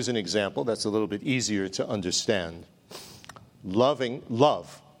 Use an example that's a little bit easier to understand.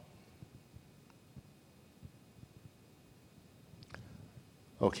 Love.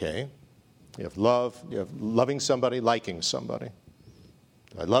 Okay. You have love, you have loving somebody, liking somebody.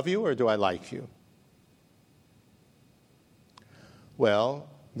 Do I love you or do I like you? Well,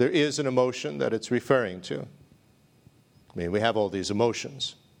 there is an emotion that it's referring to. I mean, we have all these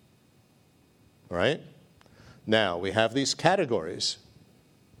emotions, right? Now, we have these categories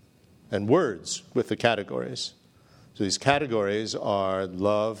and words with the categories. So these categories are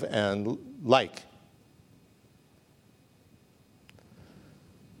love and like.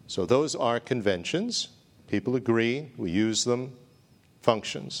 So those are conventions. People agree, we use them,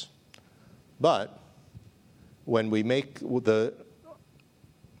 functions. But when we make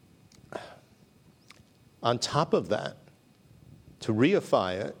on top of that, to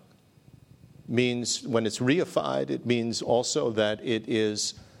reify it means, when it's reified, it means also that it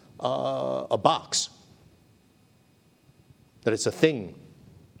is a box, that it's a thing.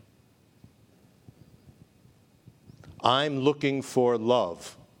 I'm looking for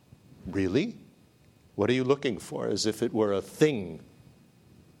love. Really? What are you looking for? As if it were a thing.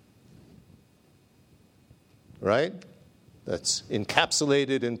 Right? That's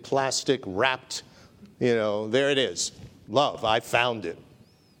encapsulated in plastic, wrapped, there it is. Love, I found it.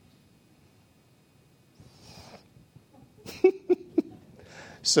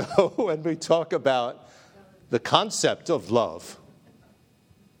 So when we talk about the concept of love,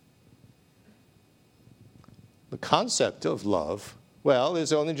 well,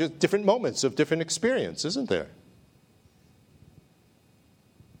 there's only just different moments of different experience, isn't there?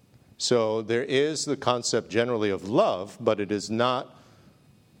 So there is the concept generally of love, but it is not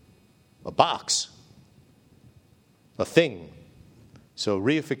a box, a thing. So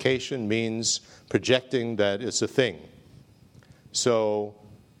reification means projecting that it's a thing. So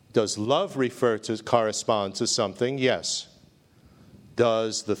does love correspond to something? Yes.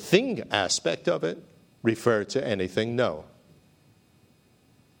 Does the thing aspect of it refer to anything? No.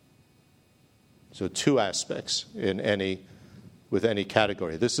 So two aspects with any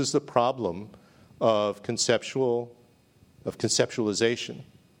category. This is the problem of conceptualization,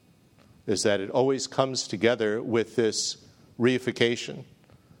 is that it always comes together with this reification,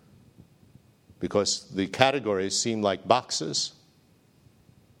 because the categories seem like boxes.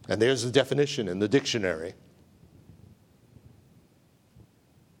 And there's the definition in the dictionary.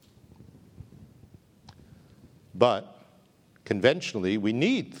 But conventionally, we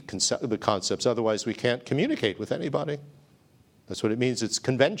need the concepts, otherwise we can't communicate with anybody. That's what it means, it's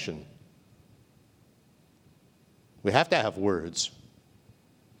convention. We have to have words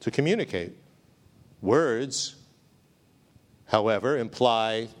to communicate. Words, however,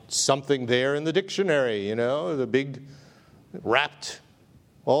 imply something there in the dictionary, the big wrapped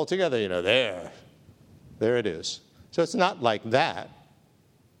all together, there it is. So it's not like that.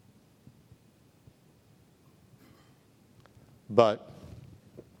 But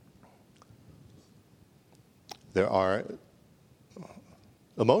there are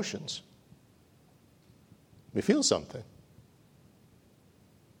emotions. We feel something.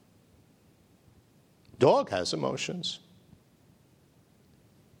 Dog has emotions.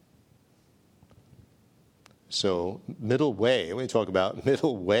 So middle way, when we talk about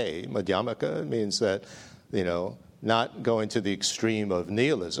middle way, madhyamaka, means that, not going to the extreme of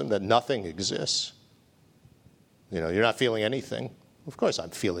nihilism, that nothing exists. You're not feeling anything. Of course I'm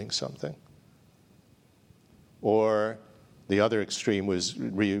feeling something. Or the other extreme was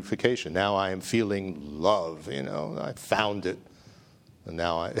reification. Now I am feeling love, I found it. And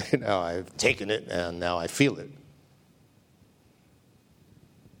now I've taken it and now I feel it.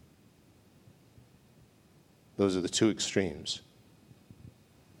 Those are the two extremes.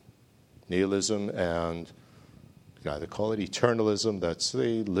 Nihilism and, you can either call it eternalism, that's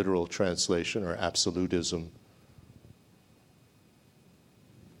the literal translation, or absolutism.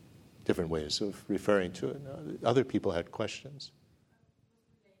 Different ways of referring to it. Other people had questions.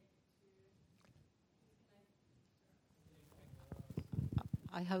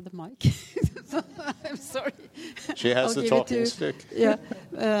 I have the mic. I'm sorry. She has the talking stick. Yeah.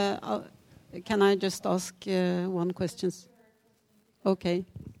 Can I just ask one question? Okay.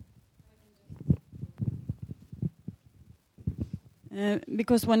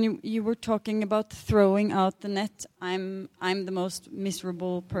 Because when you were talking about throwing out the net, I'm the most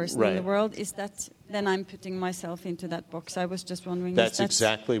miserable person in the world. Is that then I'm putting myself into that box? I was just wondering. That's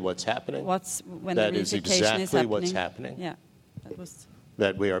exactly what's happening. That is exactly what's happening. Yeah,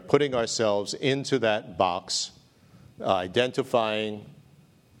 that we are putting ourselves into that box, identifying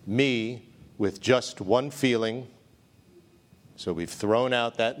me with just one feeling. So we've thrown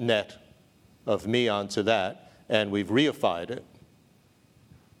out that net of me onto that, and we've reified it.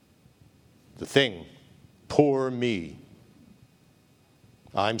 The thing, poor me.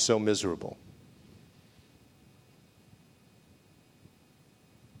 I'm so miserable.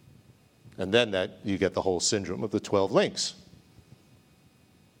 And then that you get the whole syndrome of the 12 links.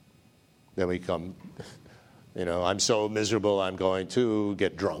 Then we come, I'm so miserable, I'm going to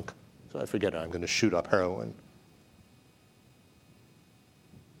get drunk. So I forget it, I'm going to shoot up heroin.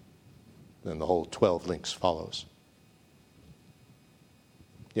 Then the whole 12 links follows.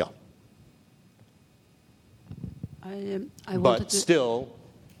 Yeah. But still,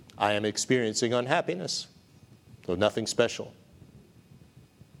 I am experiencing unhappiness. So nothing special.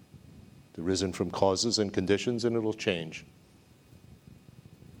 Arisen from causes and conditions, and it'll change.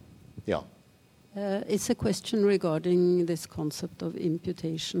 Yeah. It's a question regarding this concept of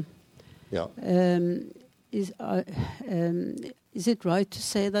imputation. Yeah. Is it right to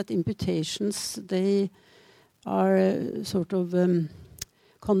say that imputations, they are sort of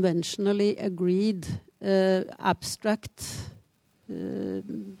conventionally agreed, abstract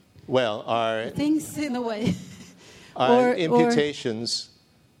things in a way? Our imputations,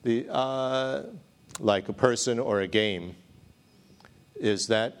 like a person or a game, is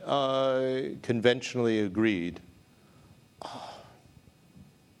that conventionally agreed.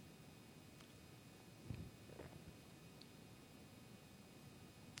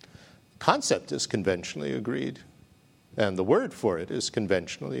 Concept is conventionally agreed, and the word for it is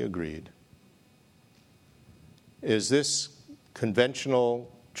conventionally agreed. Is this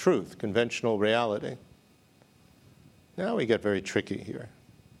conventional truth, conventional reality? Now we get very tricky here.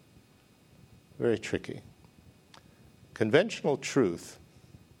 Very tricky. Conventional truth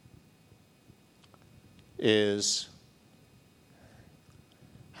is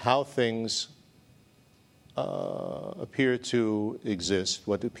how things appear to exist,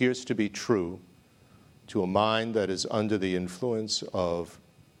 what appears to be true to a mind that is under the influence of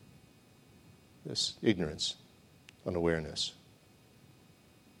this ignorance, unawareness.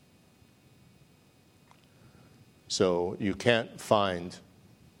 So you can't find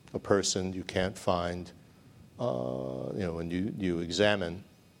a person, you can't find, when you examine,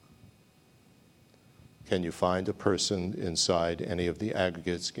 can you find a person inside any of the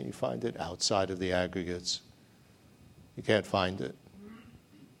aggregates? Can you find it outside of the aggregates? You can't find it.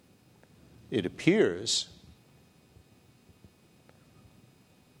 It appears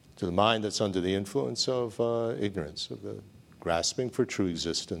to the mind that's under the influence of ignorance, of the grasping for true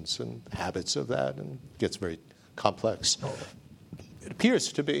existence and habits of that, and it gets very complex. It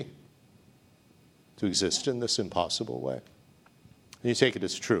appears to exist in this impossible way. And you take it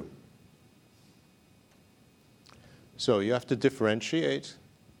as true. So you have to differentiate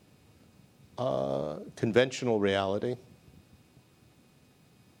conventional reality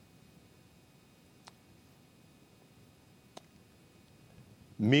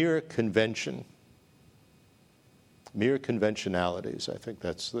mere convention, mere conventionalities. I think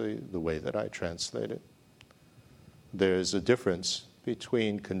that's the way that I translate it. There's a difference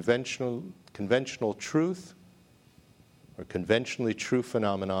between conventional truth or conventionally true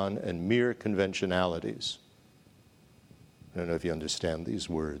phenomenon and mere conventionalities. I don't know if you understand these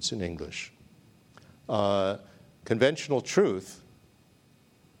words in English. Conventional truth,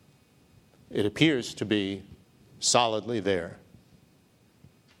 it appears to be solidly there.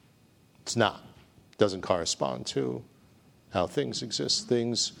 It's not. It doesn't correspond to how things exist.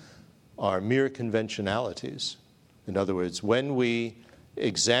 Things are mere conventionalities. In other words, when we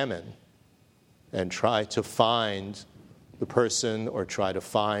examine and try to find the person or try to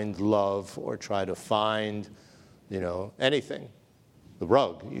find love or try to find, anything, the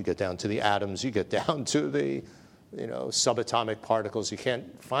rug, you get down to the atoms, you get down to the, subatomic particles, you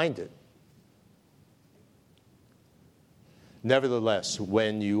can't find it. Nevertheless,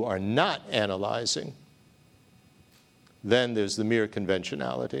 when you are not analyzing, then there's the mere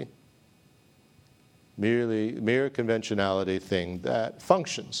conventionality. Mere conventionality thing that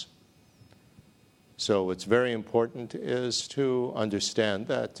functions. So what's very important is to understand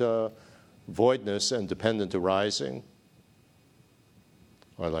that voidness and dependent arising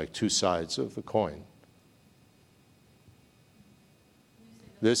are like two sides of the coin.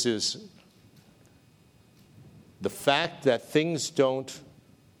 This is the fact that things don't...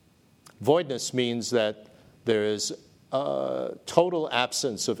 Voidness means that there is a total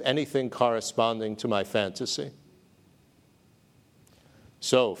absence of anything corresponding to my fantasy.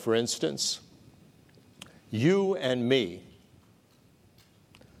 So, for instance, you and me,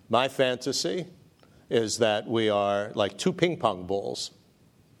 my fantasy is that we are like two ping pong balls.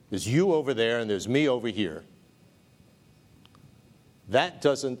 There's you over there and there's me over here. That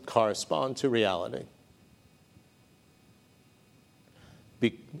doesn't correspond to reality.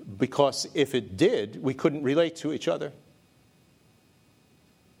 Because if it did, we couldn't relate to each other.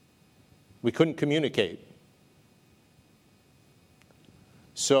 We couldn't communicate.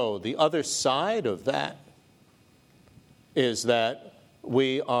 So the other side of that is that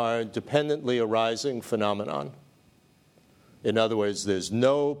we are dependently arising phenomenon. In other words, there's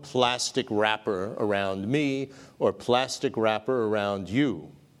no plastic wrapper around me or plastic wrapper around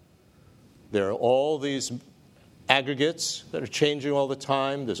you. There are all these aggregates that are changing all the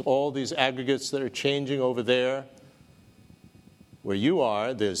time. There's all these aggregates that are changing over there. Where you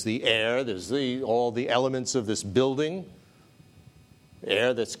are, there's the air, there's all the elements of this building,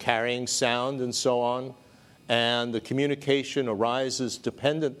 air that's carrying sound and so on. And the communication arises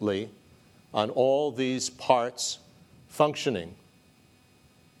dependently on all these parts functioning.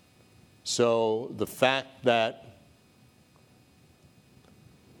 So the fact that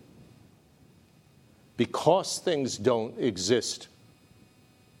because things don't exist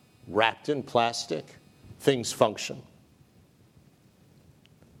wrapped in plastic, things function.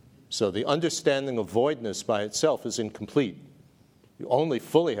 So the understanding of voidness by itself is incomplete. You only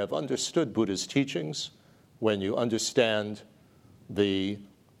fully have understood Buddha's teachings when you understand the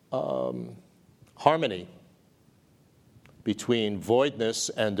harmony between voidness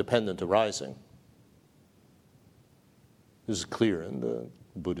and dependent arising. This is clear in the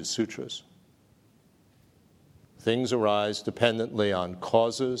Buddhist sutras. Things arise dependently on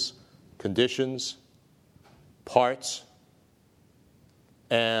causes, conditions, parts,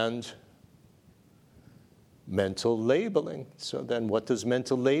 and mental labeling. So then what does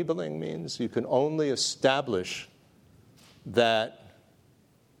mental labeling mean? You can only establish that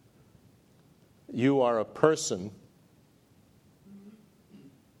you are a person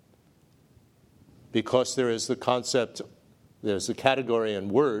because there is the concept, there's the category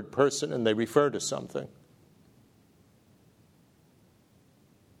and word, person, and they refer to something.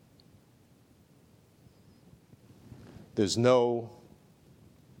 There's no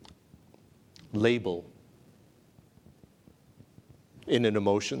label in an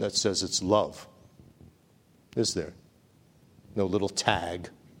emotion that says it's love, is there? No little tag.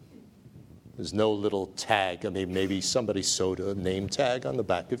 There's no little tag. I mean, maybe somebody sewed a name tag on the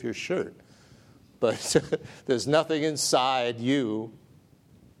back of your shirt. But there's nothing inside you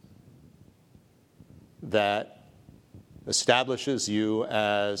that establishes you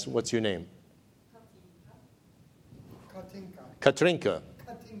as, what's your name? Katrinka.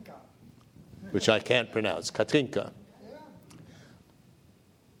 Which I can't pronounce. Katrinka.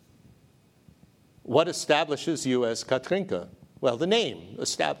 What establishes you as Katrinka? Well, the name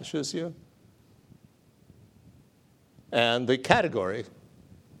establishes you. And the category,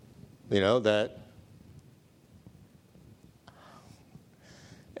 that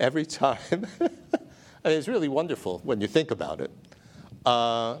every time, I mean, it's really wonderful when you think about it.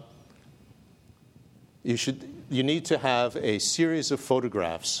 You need to have a series of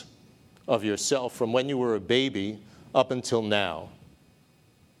photographs of yourself from when you were a baby up until now.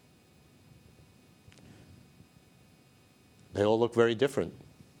 They all look very different.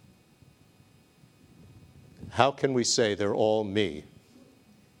 How can we say they're all me?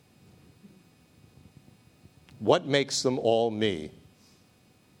 What makes them all me?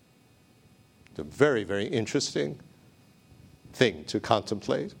 It's a very, very interesting thing to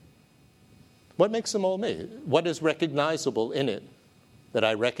contemplate. What makes them all me? What is recognizable in it that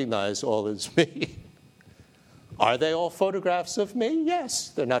I recognize all as me? Are they all photographs of me? Yes.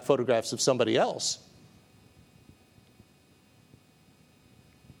 They're not photographs of somebody else.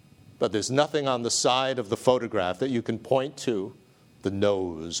 But there's nothing on the side of the photograph that you can point to, the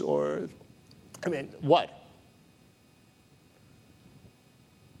nose or, what?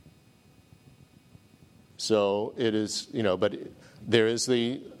 So it is, but there is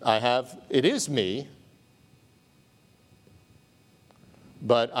it is me,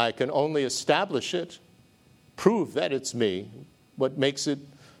 but I can only establish it, prove that it's me. What makes it,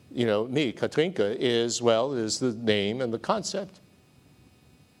 me, Katrinka, is the name and the concept.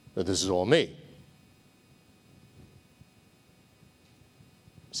 That this is all me.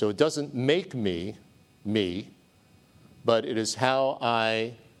 So it doesn't make me, but it is how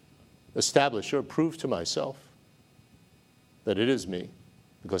I establish or prove to myself that it is me,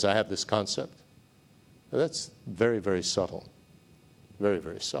 because I have this concept. Now that's very, very subtle. Very,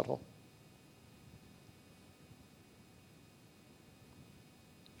 very subtle.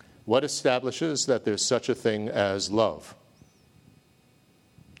 What establishes that there's such a thing as love?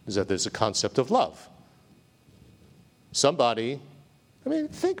 Is that there's a concept of love. Somebody, I mean,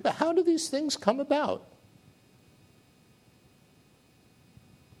 think about how do these things come about?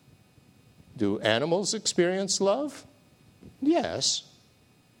 Do animals experience love? Yes.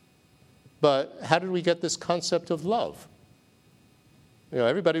 But how did we get this concept of love? You know,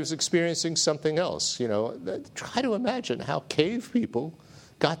 everybody was experiencing something else. You know, try to imagine how cave people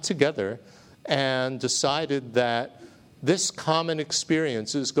got together and decided that this common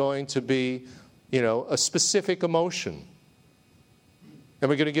experience is going to be, you know, a specific emotion. And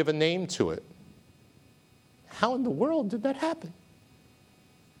we're going to give a name to it. How in the world did that happen?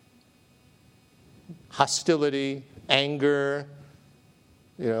 Hostility, anger,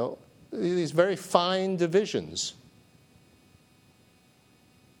 you know, these very fine divisions.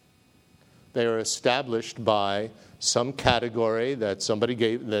 They are established by some category that somebody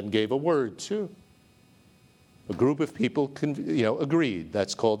then gave a word to. A group of people agreed.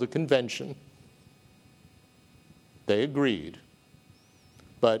 That's called a convention. They agreed.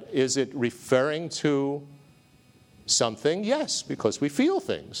 But is it referring to something? Yes, because we feel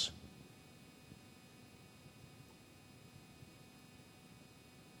things.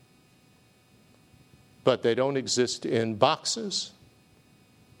 But they don't exist in boxes.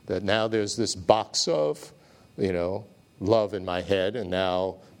 That now there's this box of, you know, love in my head, and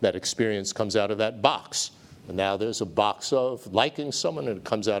now that experience comes out of that box. And now there's a box of liking someone, and it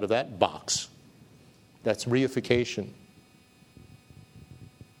comes out of that box. That's reification.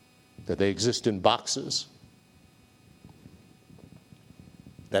 That they exist in boxes.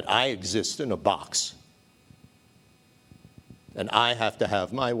 That I exist in a box. And I have to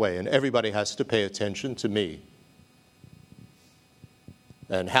have my way, and everybody has to pay attention to me.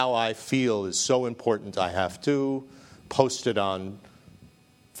 And how I feel is so important, I have to post it on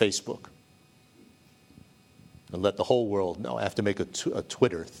Facebook. And let the whole world know. I have to make a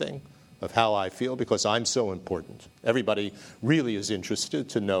Twitter thing of how I feel because I'm so important. Everybody really is interested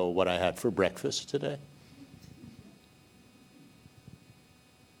to know what I had for breakfast today.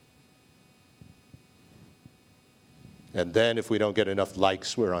 And then if we don't get enough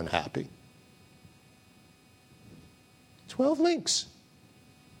likes, we're unhappy. 12 links.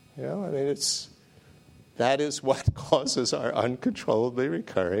 You know, I mean, that is what causes our uncontrollably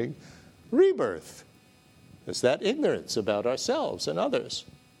recurring rebirth. It's that ignorance about ourselves and others.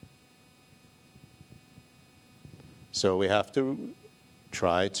 So we have to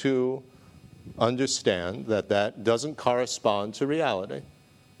try to understand that that doesn't correspond to reality.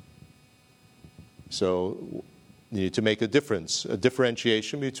 So you need to make a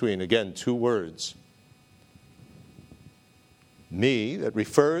differentiation between, again, two words. Me, that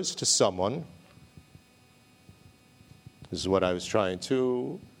refers to someone. This is what I was trying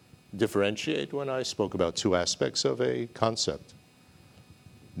to differentiate when I spoke about two aspects of a concept.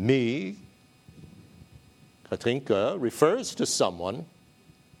 Me, Katrinka, refers to someone,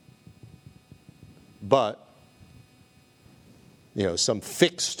 but, you know, some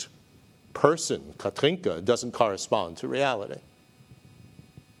fixed person, Katrinka, doesn't correspond to reality.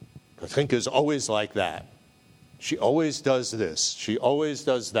 Katrinka is always like that. She always does this. She always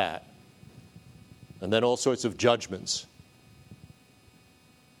does that. And then all sorts of judgments.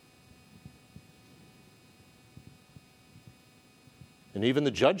 And even the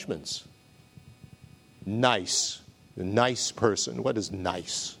judgments. Nice. A nice person. What is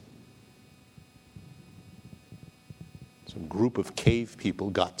nice? Some group of cave people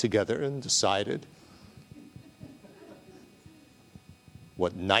got together and decided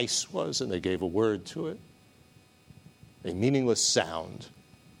what nice was, and they gave a word to it. A meaningless sound.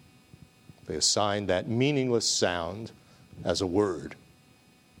 They assigned that meaningless sound as a word.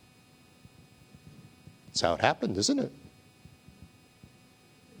 That's how it happened, isn't it?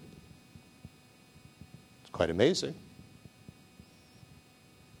 It's quite amazing.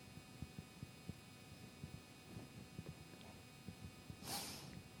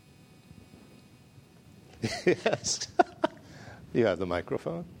 Yes. You have the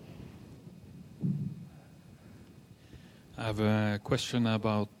microphone. I have a question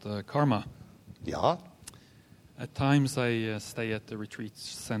about karma. Yeah. At times I stay at the retreat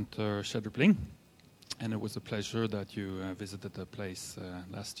center Shedrupling, and it was a pleasure that you visited the place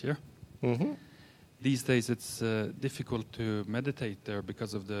last year. Mm-hmm. These days it's difficult to meditate there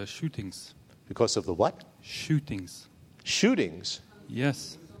because of the shootings. Because of the what? Shootings. Shootings?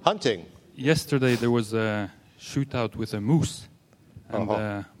 Yes. Hunting? Yesterday there was a shootout with a moose, and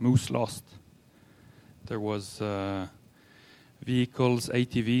the moose lost. There was vehicles,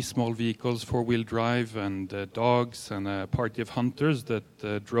 ATV, small vehicles, four-wheel drive, and dogs, and a party of hunters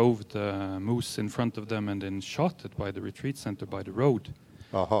that drove the moose in front of them and then shot it by the retreat center by the road.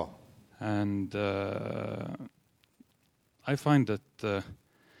 Uh-huh. And I find it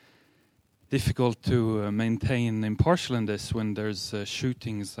difficult to maintain impartial in this when there's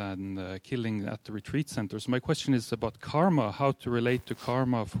shootings and killing at the retreat centers. My question is about karma, how to relate to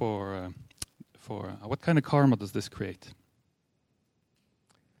karma for what kind of karma does this create?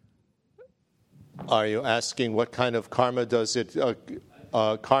 Are you asking what kind of karma does it,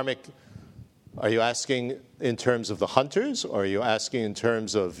 karmic, are you asking in terms of the hunters, or are you asking in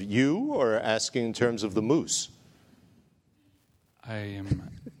terms of you, or asking in terms of the moose? I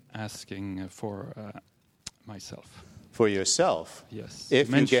am asking for myself. For yourself? Yes. If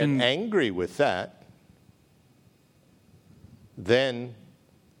you get angry with that, then,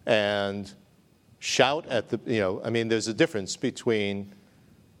 and shout at the, there's a difference between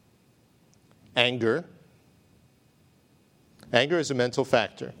anger. Anger is a mental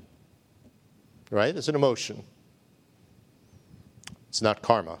factor, right? It's an emotion. It's not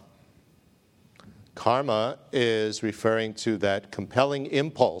karma. Karma is referring to that compelling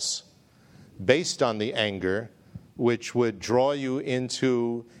impulse based on the anger, which would draw you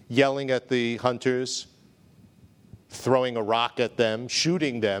into yelling at the hunters, throwing a rock at them,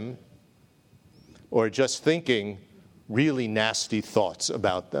 shooting them, or just thinking really nasty thoughts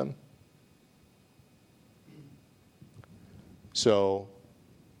about them. So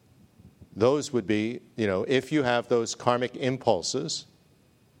those would be, if you have those karmic impulses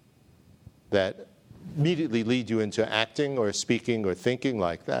that immediately lead you into acting or speaking or thinking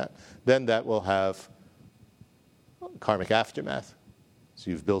like that, then that will have karmic aftermath.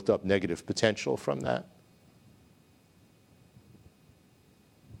 So you've built up negative potential from that.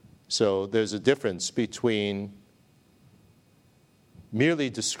 So there's a difference between merely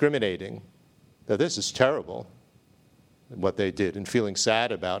discriminating that this is terrible, what they did, and feeling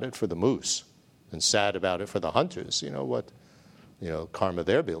sad about it for the moose and sad about it for the hunters, karma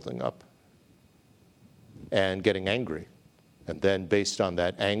they're building up, and getting angry, and then based on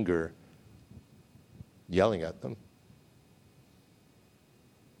that anger, yelling at them.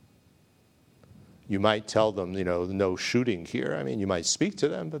 You might tell them, no shooting here. You might speak to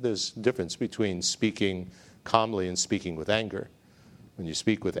them, but there's a difference between speaking calmly and speaking with anger. When you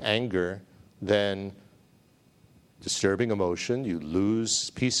speak with anger, then disturbing emotion, you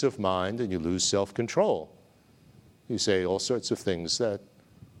lose peace of mind and you lose self-control. You say all sorts of things that are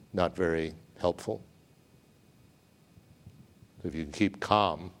not very helpful. If you can keep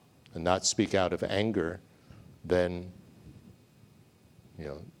calm and not speak out of anger, then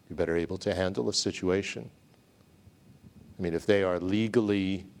you're better able to handle a situation. If they are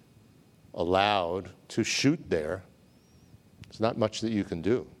legally allowed to shoot there, there's not much that you can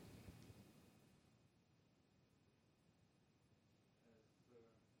do.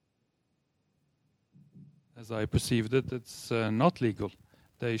 As I perceived it, it's not legal.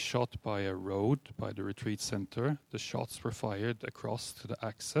 They shot by a road, by the retreat center. The shots were fired across to the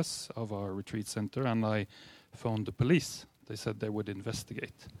access of our retreat center, and I phoned the police. They said they would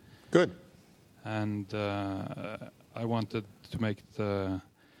investigate. Good. And I wanted to make the...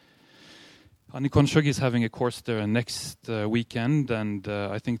 Annie Konshog is having a course there next weekend, and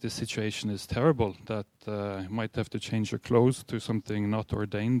I think the situation is terrible, that you might have to change your clothes to something not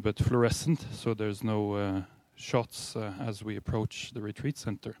ordained but fluorescent, so there's no shots as we approach the retreat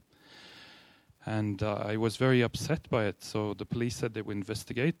center. And I was very upset by it, so the police said they would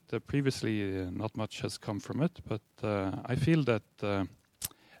investigate. Previously, not much has come from it, but I feel that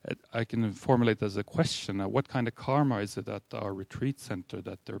I can formulate as a question, what kind of karma is it at our retreat center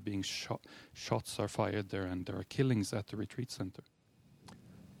that there are being shots are fired there and there are killings at the retreat center?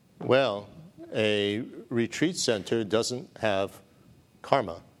 Well, a retreat center doesn't have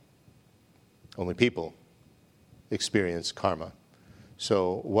karma. Only people experience karma.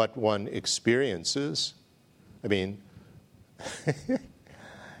 So what one experiences, the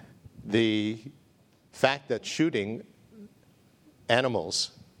fact that shooting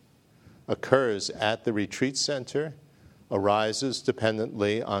animals occurs at the retreat center arises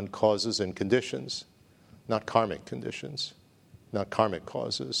dependently on causes and conditions, not karmic conditions, not karmic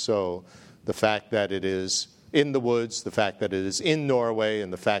causes. So the fact that it is in the woods, the fact that it is in Norway,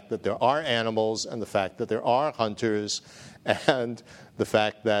 and the fact that there are animals, and the fact that there are hunters, and the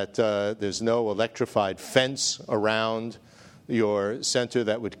fact that there's no electrified fence around your center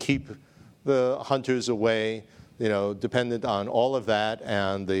that would keep the hunters away, dependent on all of that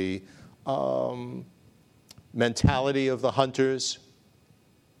and the mentality of the hunters,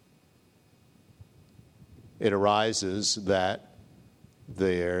 it arises that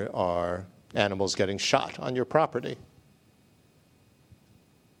there are animals getting shot on your property.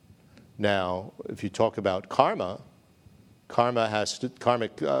 Now, if you talk about karma,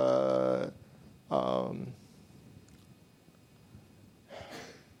 karmic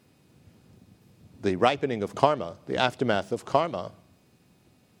the ripening of karma, the aftermath of karma,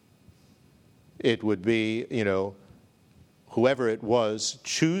 it would be, whoever it was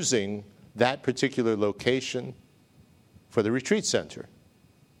choosing that particular location for the retreat center.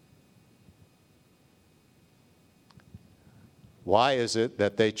 Why is it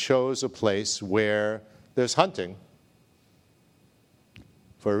that they chose a place where there's hunting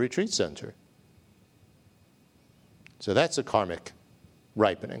for a retreat center? So that's a karmic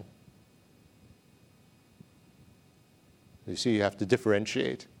ripening. You see, you have to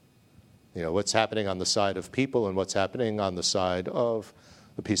differentiate, what's happening on the side of people and what's happening on the side of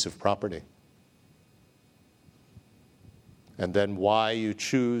a piece of property. And then why you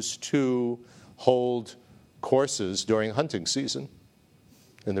choose to hold courses during hunting season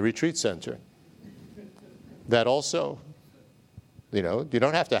in the retreat center. That also, you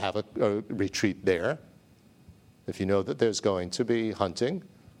don't have to have a retreat there if you know that there's going to be hunting,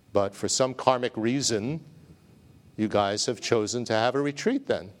 but for some karmic reason, you guys have chosen to have a retreat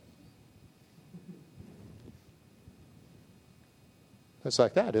then. It's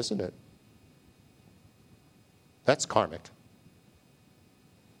like that, isn't it? That's karmic.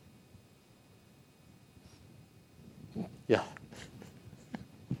 Yeah.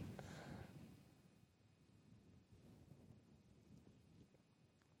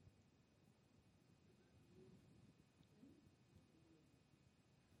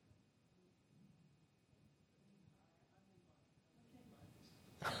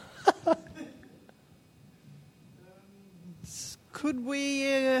 Could we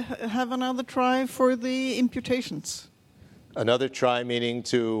have another try for the imputations? Another try meaning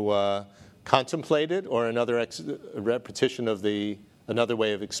to contemplate it, or another repetition of another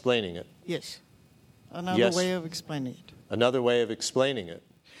way of explaining it? Yes. Another way of explaining it. Another way of explaining it.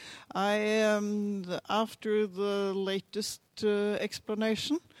 After the latest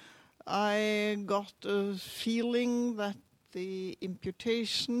explanation, I got a feeling that the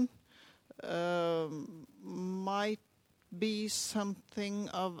imputation might be something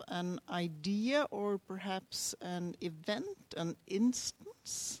of an idea or perhaps an event, an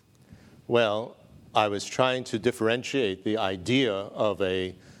instance? Well, I was trying to differentiate the idea of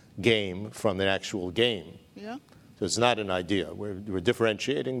a game from an actual game. Yeah. So it's not an idea. We're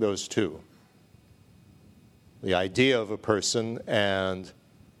differentiating those two. The idea of a person and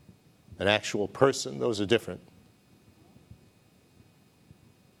an actual person, those are different.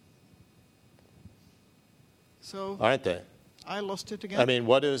 So, aren't they? I lost it again. I mean,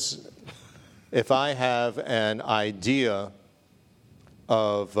 if I have an idea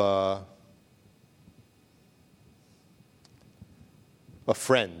of a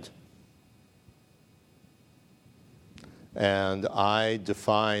friend, and I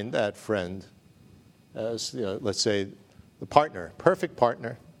define that friend as, let's say, the partner, perfect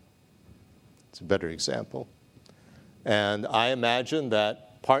partner. It's a better example. And I imagine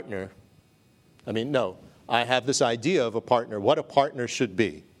that partner, I have this idea of a partner, what a partner should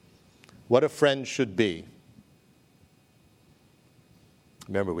be, what a friend should be.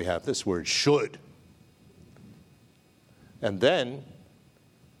 Remember, we have this word should. And then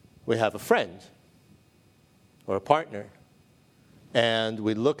we have a friend or a partner, and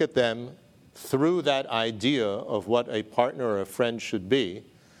we look at them through that idea of what a partner or a friend should be,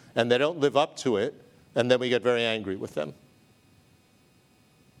 and they don't live up to it, and then we get very angry with them.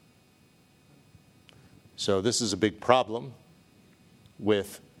 So this is a big problem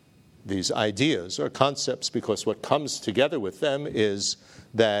with these ideas or concepts, because what comes together with them is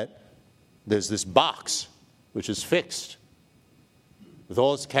that there's this box which is fixed with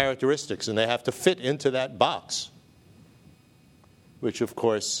all its characteristics, and they have to fit into that box, which of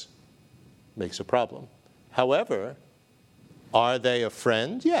course makes a problem. However, are they a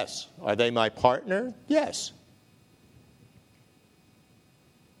friend? Yes. Are they my partner? Yes.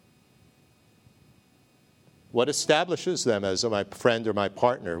 What establishes them as my friend or my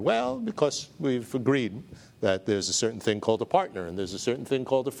partner? Well, because we've agreed that there's a certain thing called a partner and there's a certain thing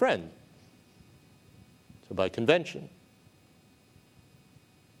called a friend. So by convention.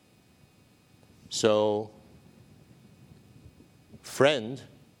 So friend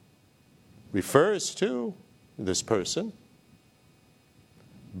refers to this person,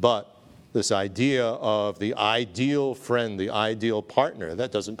 but this idea of the ideal friend, the ideal partner,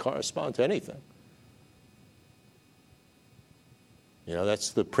 that doesn't correspond to anything. That's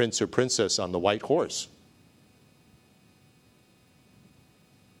the prince or princess on the white horse.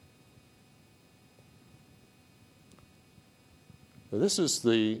 So this is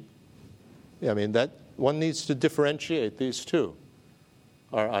that one needs to differentiate these two.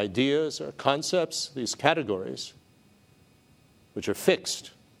 Our ideas, our concepts, these categories, which are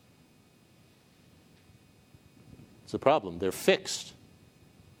fixed. It's a problem. They're fixed,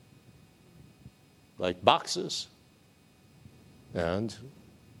 like boxes. And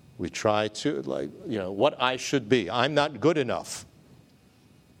we try to, what I should be. I'm not good enough.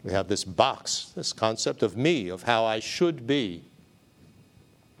 We have this box, this concept of me, of how I should be.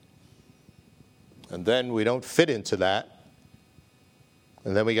 And then we don't fit into that.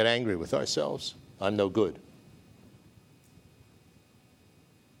 And then we get angry with ourselves. I'm no good.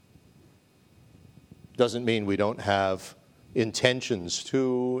 Doesn't mean we don't have intentions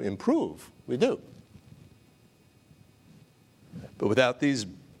to improve. We do. But without these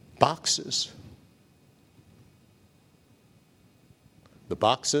boxes, the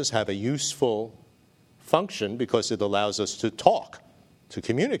boxes have a useful function because it allows us to talk, to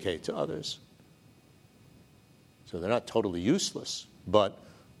communicate to others. So they're not totally useless. But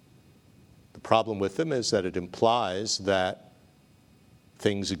the problem with them is that it implies that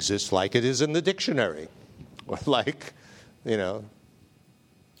things exist like it is in the dictionary, or like,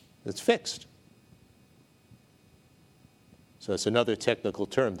 it's fixed. So it's another technical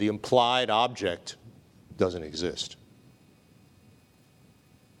term. The implied object doesn't exist.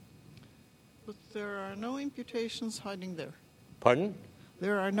 But there are no imputations hiding there. Pardon?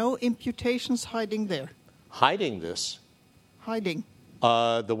 There are no imputations hiding there. Hiding this? Hiding.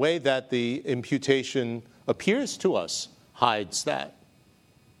 The way that the imputation appears to us hides that.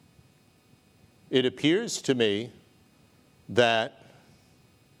 It appears to me that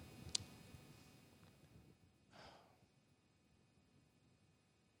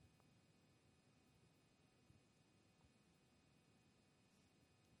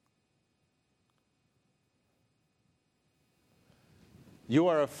you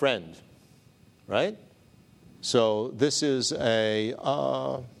are a friend, right? So this is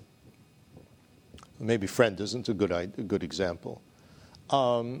maybe friend isn't a good example.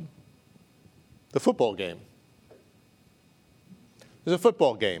 The football game. There's a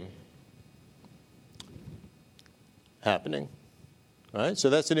football game happening, right? So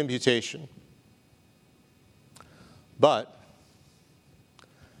that's an imputation. But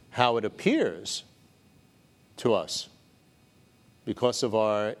how it appears to us, because of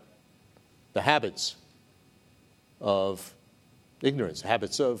the habits of ignorance,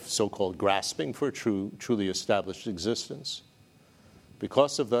 habits of so-called grasping for a truly established existence.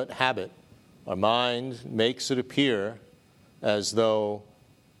 Because of that habit, our mind makes it appear as though,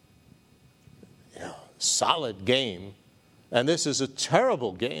 solid game, and this is a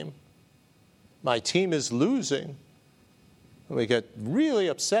terrible game. My team is losing, and we get really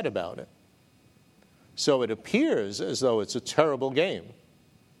upset about it. So it appears as though it's a terrible game.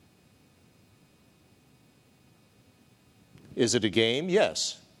 Is it a game?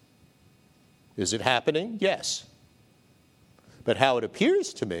 Yes. Is it happening? Yes. But how it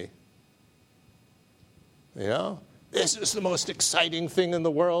appears to me, this is the most exciting thing in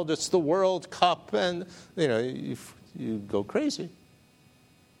the world. It's the World Cup, and you go crazy.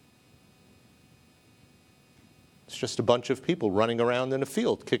 It's just a bunch of people running around in a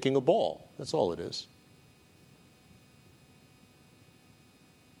field kicking a ball. That's all it is.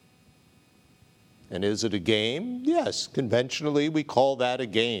 And is it a game? Yes, conventionally we call that a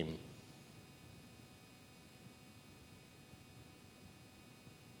game.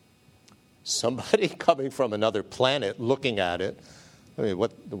 Somebody coming from another planet looking at it,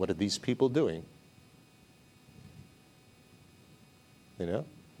 what are these people doing? They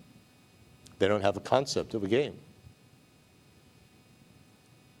don't have a concept of a game.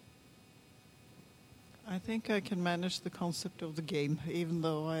 I think I can manage the concept of the game, even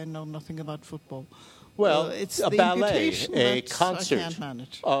though I know nothing about football. Well, it's a the ballet, imputation a that concert. I can't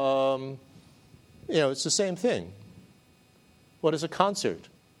manage. It's the same thing. What is a concert?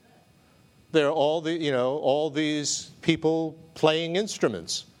 There are all these people playing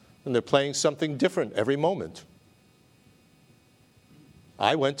instruments, and they're playing something different every moment.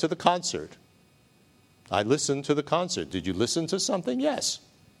 I went to the concert. I listened to the concert. Did you listen to something? Yes.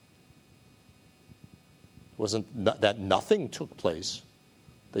 Wasn't that nothing took place,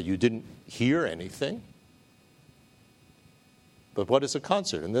 that you didn't hear anything? But what is a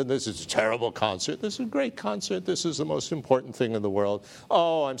concert? And then this is a terrible concert. This is a great concert. This is the most important thing in the world.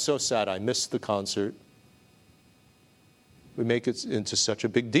 Oh, I'm so sad I missed the concert. We make it into such a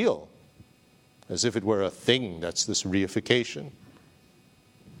big deal, as if it were a thing that's this reification.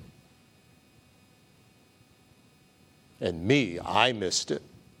 And me, I missed it.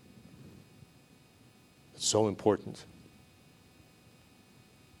 It's so important.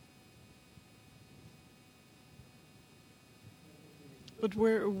 But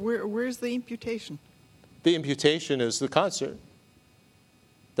where's the imputation? The imputation is the concert.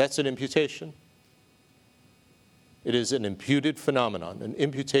 That's an imputation. It is an imputed phenomenon, an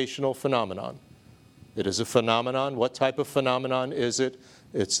imputational phenomenon. It is a phenomenon. What type of phenomenon is it?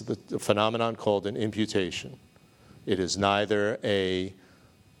 It's the phenomenon called an imputation. It is neither a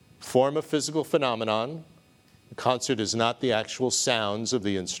form of physical phenomenon. The concert is not the actual sounds of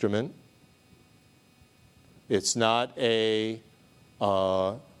the instrument. It's not a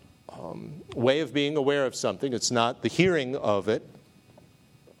way of being aware of something. It's not the hearing of it.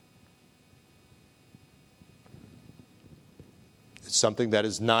 It's something that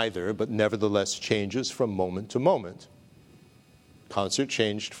is neither, but nevertheless changes from moment to moment. Concert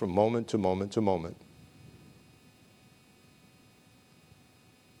changed from moment to moment to moment.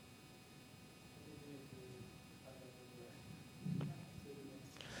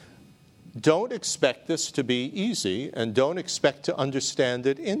 Don't expect this to be easy, and don't expect to understand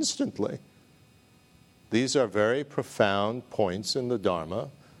it instantly. These are very profound points in the Dharma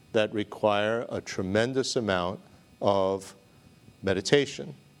that require a tremendous amount of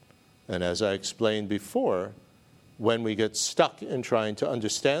meditation. And as I explained before, when we get stuck in trying to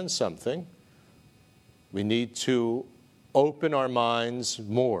understand something, we need to open our minds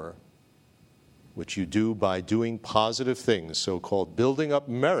more, which you do by doing positive things, so-called building up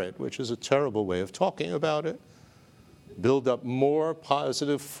merit, which is a terrible way of talking about it. Build up more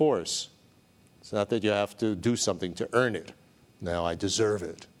positive force. It's not that you have to do something to earn it. Now I deserve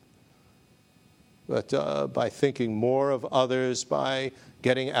it. But by thinking more of others, by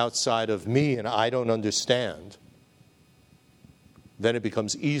getting outside of me and I don't understand, then it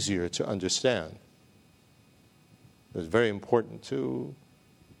becomes easier to understand. It's very important to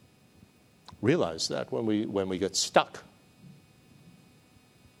realize that when we get stuck.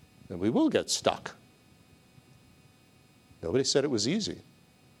 And we will get stuck. Nobody said it was easy.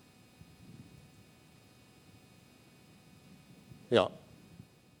 Yeah.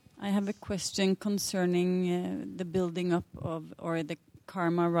 I have a question concerning the building up of, or the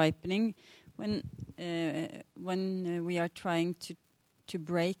karma ripening. When we are trying to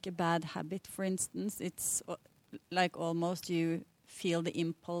break a bad habit, for instance, it's like almost you feel the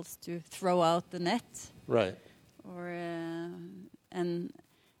impulse to throw out the net. Right. Or and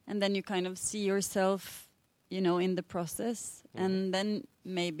then you kind of see yourself, in the process, and then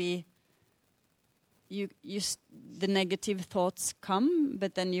maybe the negative thoughts come,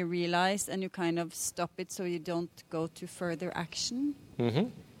 but then you realize and you kind of stop it so you don't go to further action. Mm-hmm.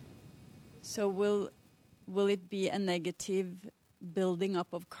 So will it be a negative building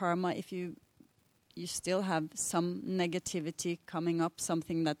up of karma if you still have some negativity coming up,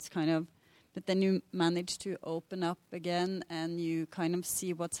 something that's kind of, but then you manage to open up again and you kind of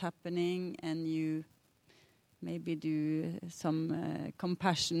see what's happening and you maybe do some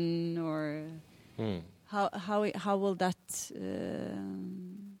compassion or how will that?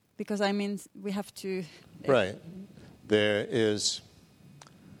 Because I mean we have to. Right, there is.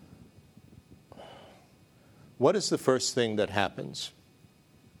 What is the first thing that happens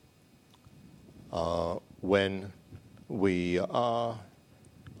when we are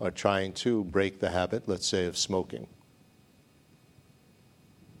trying to break the habit, let's say, of smoking?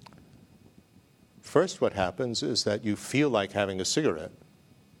 First, what happens is that you feel like having a cigarette.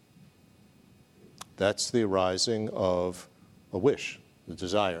 That's the arising of a wish, the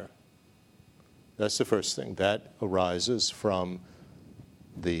desire. That's the first thing. That arises from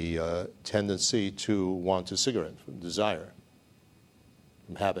the tendency to want a cigarette, from desire,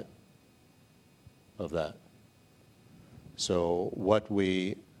 from habit of that. So what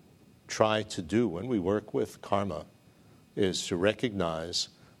we try to do when we work with karma is to recognize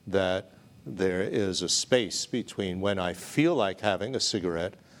that there is a space between when I feel like having a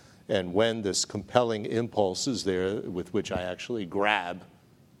cigarette and when this compelling impulse is there with which I actually grab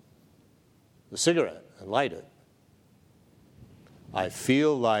the cigarette and light it. I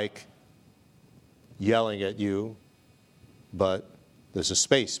feel like yelling at you, but there's a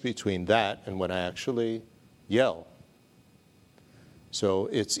space between that and when I actually yell. So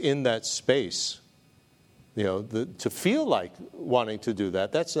it's in that space, to feel like wanting to do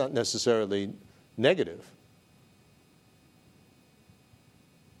that, that's not necessarily negative.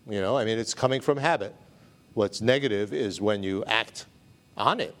 It's coming from habit. What's negative is when you act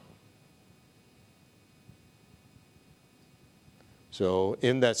on it. So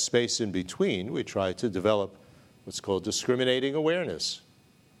in that space in between, we try to develop what's called discriminating awareness.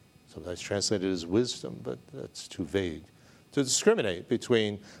 Sometimes translated as wisdom, but that's too vague. To discriminate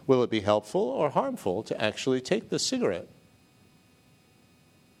between will it be helpful or harmful to actually take the cigarette.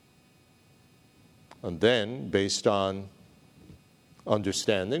 And then, based on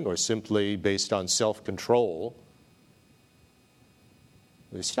understanding or simply based on self-control,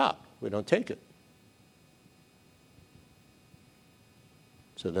 we stop. We don't take it.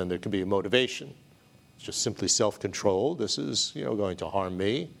 So then there could be a motivation. It's just simply self-control. This is, going to harm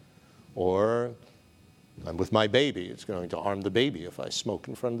me. Or I'm with my baby. It's going to harm the baby if I smoke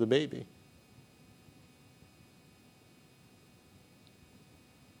in front of the baby.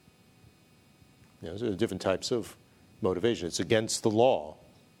 There are different types of motivation. It's against the law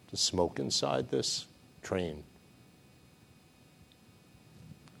to smoke inside this train.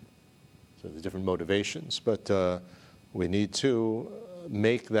 So the different motivations. But we need to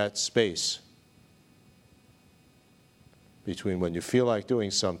make that space between when you feel like doing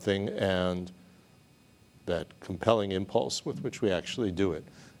something and that compelling impulse with which we actually do it.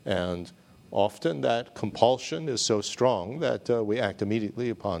 And often that compulsion is so strong that we act immediately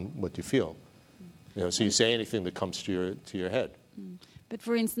upon what you feel. So you say anything that comes to your head. But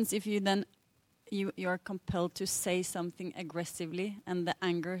for instance, if you then you are compelled to say something aggressively, and the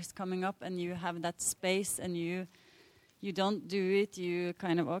anger is coming up, and you have that space, and you don't do it, you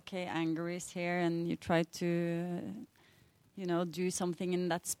kind of anger is here, and you try to do something in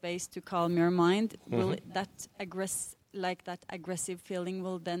that space to calm your mind. Will that aggressive feeling,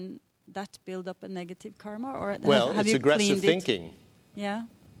 will then that build up a negative karma, or have it's you aggressive cleaned thinking. It? Yeah.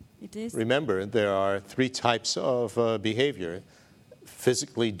 It is. Remember, there are 3 types of behavior: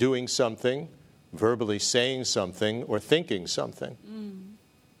 physically doing something, verbally saying something, or thinking something.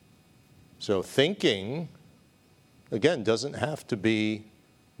 So thinking, again, doesn't have to be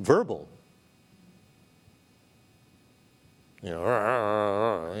verbal.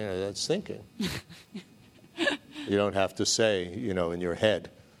 That's thinking. You don't have to say, in your head,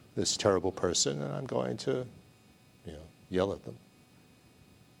 this terrible person, and I'm going to, yell at them.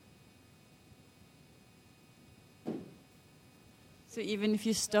 So even if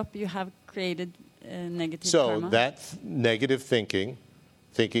you stop, you have created negative So karma. that negative thinking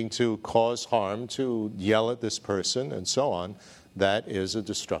to cause harm, to yell at this person, and so on, that is a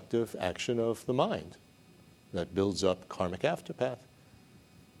destructive action of the mind that builds up karmic afterpath.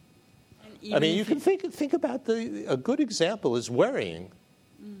 You can think about a good example is worrying.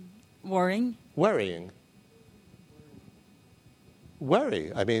 Worrying? Worrying. Worry.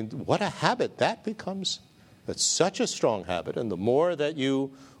 What a habit that becomes. That's such a strong habit, and the more that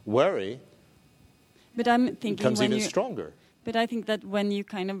you worry, but I'm thinking it becomes even stronger. But I think that when you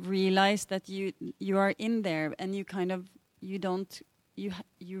kind of realize that you are in there, and you kind of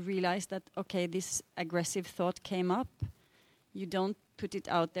you realize that this aggressive thought came up, you don't put it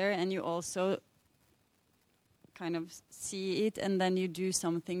out there, and you also kind of see it, and then you do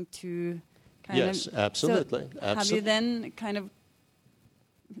something to kind of. Yes, absolutely. So have you then kind of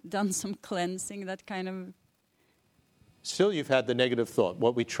done some cleansing that kind of? Still, you've had the negative thought.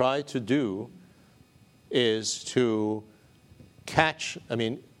 What we try to do is to catch,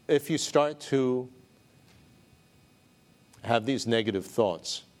 if you start to have these negative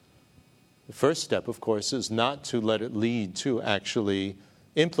thoughts, the first step, of course, is not to let it lead to actually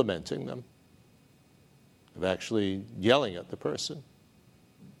implementing them, of actually yelling at the person.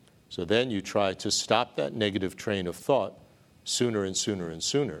 So then you try to stop that negative train of thought sooner and sooner and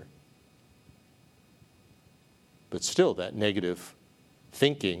sooner. But still, that negative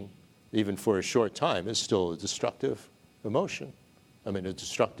thinking, even for a short time, is still a destructive emotion. A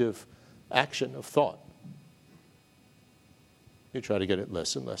destructive action of thought. You try to get it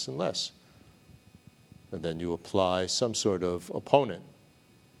less and less and less. And then you apply some sort of opponent.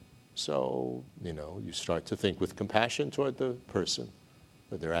 So, you start to think with compassion toward the person,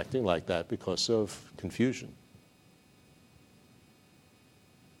 that they're acting like that because of confusion.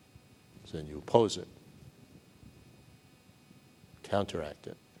 So then you oppose it. Counteract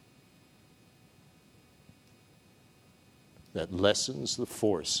it. That lessens the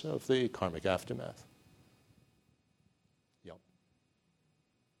force of the karmic aftermath. Yep.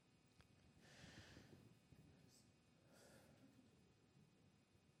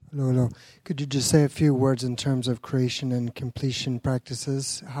 Hello. Could you just say a few words in terms of creation and completion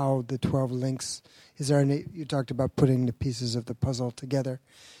practices? How the 12 links, is there any, you talked about putting the pieces of the puzzle together.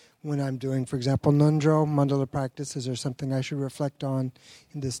 When I'm doing, for example, Nundro, mandala practice, is there something I should reflect on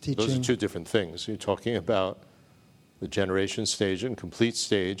in this teaching? Those are 2 different things. You're talking about the generation stage and complete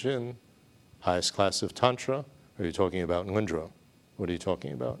stage in highest class of Tantra, or are you talking about Nundro? What are you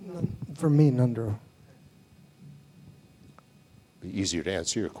talking about? For me, Nundro. It'd be easier to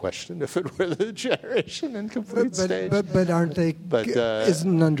answer your question if it were the generation and complete stage. But aren't they,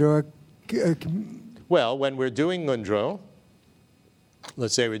 isn't Nundro well, when we're doing Nundro,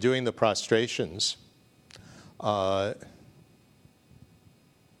 let's say we're doing the prostrations, our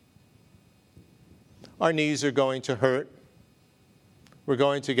knees are going to hurt, we're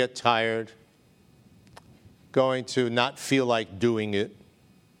going to get tired, going to not feel like doing it,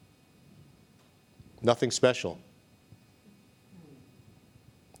 Nothing special.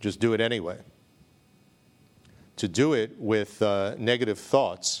 Just do it anyway. To do it with negative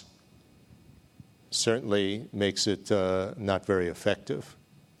thoughts certainly makes it not very effective.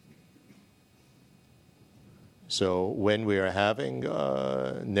 So when we are having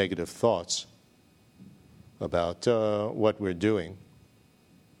negative thoughts about what we're doing,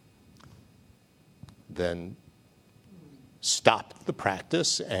 then stop the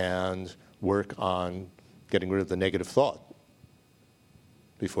practice and work on getting rid of the negative thought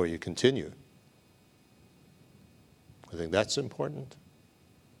before you continue. I think that's important.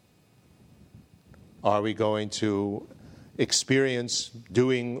 Are we going to experience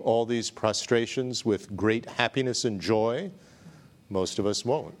doing all these prostrations with great happiness and joy? Most of us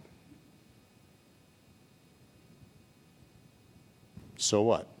won't. So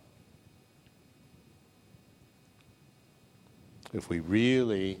what? If we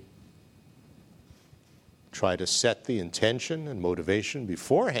really try to set the intention and motivation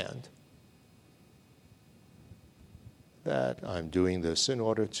beforehand that I'm doing this in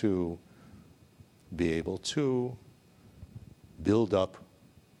order to be able to build up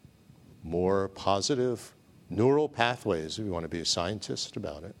more positive neural pathways, if you want to be a scientist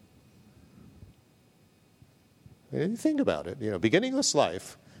about it. And think about it, beginning this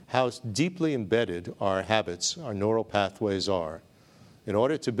life, how deeply embedded our habits, our neural pathways are. In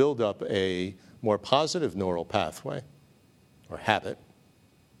order to build up a more positive neural pathway or habit,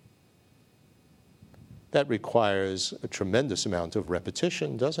 that requires a tremendous amount of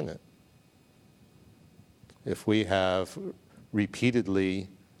repetition, doesn't it? If we have repeatedly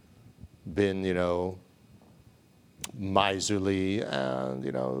been, miserly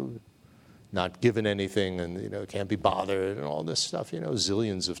and, not given anything and, can't be bothered and all this stuff,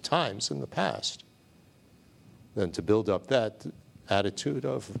 zillions of times in the past, then to build up that attitude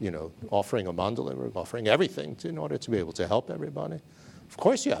of, offering a mandala, or offering everything in order to be able to help everybody. Of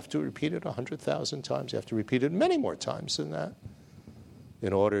course you have to repeat it 100,000 times. You have to repeat it many more times than that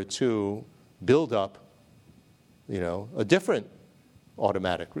in order to build up, a different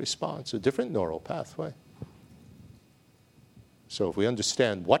automatic response, a different neural pathway. So if we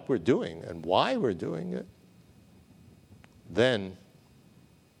understand what we're doing and why we're doing it, then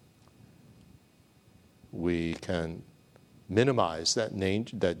we can minimize that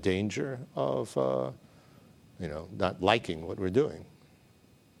danger of, not liking what we're doing.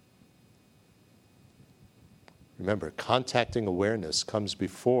 Remember, contacting awareness comes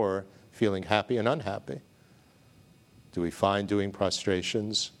before feeling happy and unhappy. Do we find doing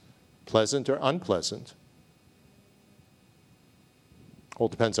prostrations pleasant or unpleasant? All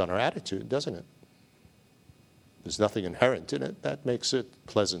depends on our attitude, doesn't it? There's nothing inherent in it that makes it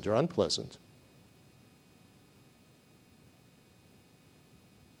pleasant or unpleasant.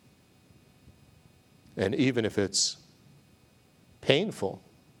 And even if it's painful,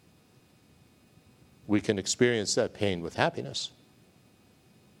 we can experience that pain with happiness.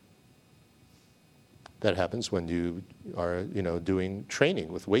 That happens when you are, doing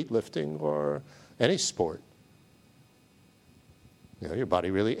training with weightlifting or any sport. Your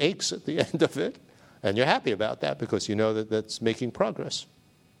body really aches at the end of it, and you're happy about that because you know that that's making progress.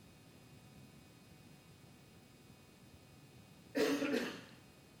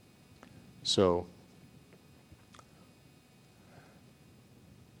 So,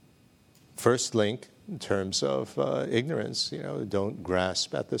 first link in terms of ignorance, don't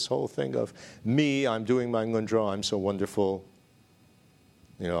grasp at this whole thing of me, I'm doing my ngundro, I'm so wonderful,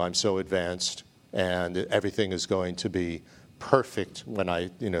 I'm so advanced, and everything is going to be perfect when I,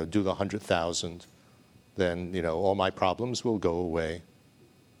 do the 100,000. Then, all my problems will go away.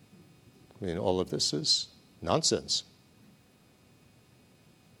 All of this is nonsense.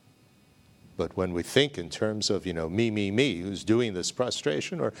 But when we think in terms of, me, who's doing this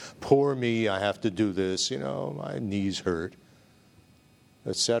prostration, or poor me, I have to do this, my knees hurt,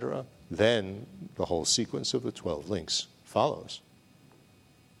 etc., then the whole sequence of the 12 links follows.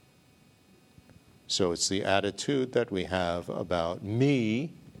 So it's the attitude that we have about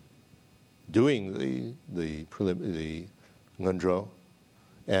me doing the ngundro,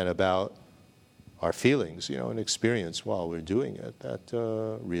 and about our feelings, and experience while we're doing it,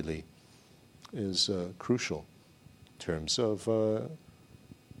 that really is crucial in terms of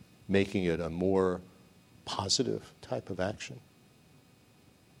making it a more positive type of action.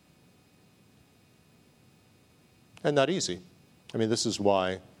 And not easy. This is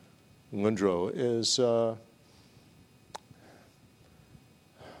why ngundro is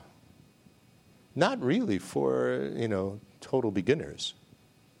not really for, total beginners.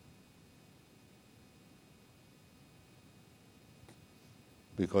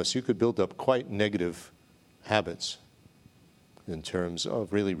 because you could build up quite negative habits in terms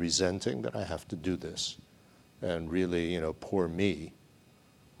of really resenting that I have to do this, and really, poor me,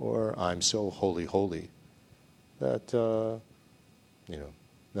 or I'm so holy, that,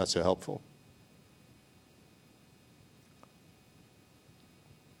 not so helpful.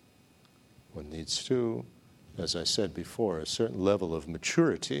 One needs to, as I said before, a certain level of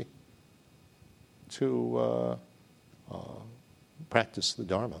maturity to practice the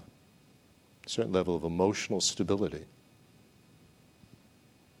Dharma, a certain level of emotional stability,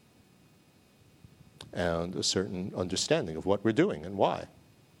 and a certain understanding of what we're doing and why.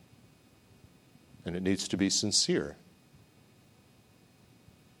 And it needs to be sincere.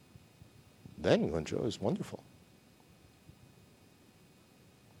 Then Gunjo is wonderful.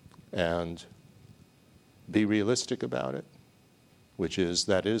 And be realistic about it, which is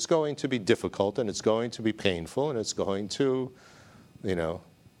that it is going to be difficult, and it's going to be painful, and it's going to,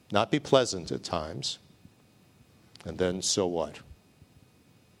 not be pleasant at times. And then, so what?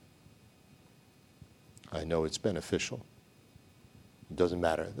 I know it's beneficial. It doesn't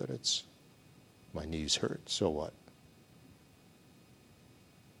matter that my knees hurt, so what?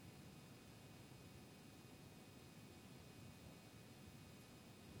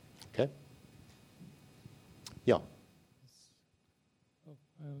 Okay? Yeah. I have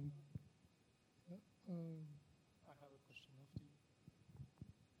a question after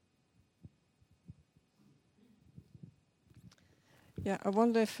you. Yeah, I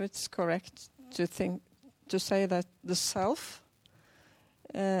wonder if it's correct to say that the self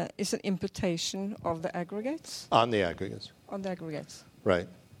is an imputation of the aggregates? On the aggregates. On the aggregates. Right.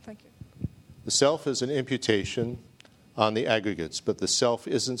 Thank you. The self is an imputation on the aggregates, but the self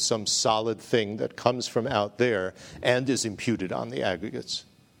isn't some solid thing that comes from out there and is imputed on the aggregates.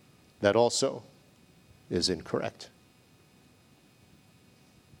 That also is incorrect.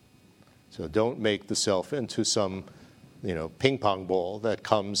 So don't make the self into some, ping pong ball that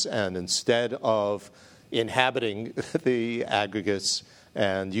comes and instead of inhabiting the aggregates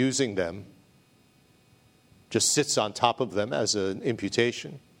and using them, just sits on top of them as an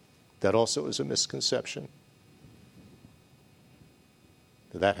imputation. That also is a misconception.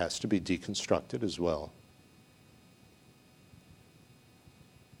 That has to be deconstructed as well.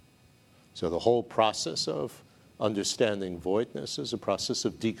 So the whole process of understanding voidness is a process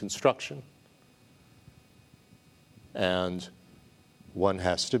of deconstruction. And one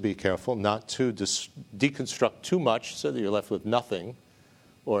has to be careful not to deconstruct too much so that you're left with nothing,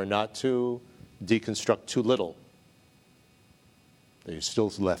 or not to deconstruct too little. That you're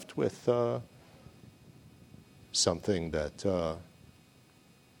still left with something that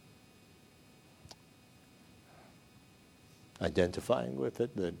identifying with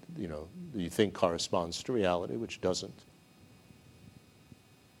it, that you think corresponds to reality, which doesn't.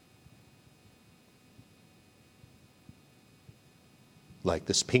 Like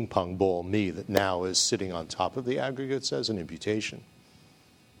this ping pong ball me that now is sitting on top of the aggregates as an imputation.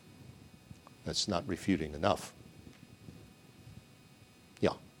 That's not refuting enough.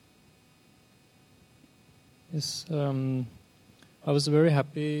 Yeah. Yes, I was very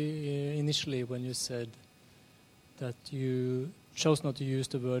happy initially when you said that you chose not to use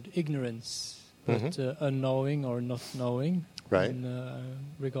the word ignorance, but unknowing or not knowing, right?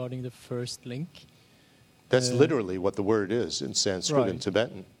 Regarding the first link. That's literally what the word is in Sanskrit and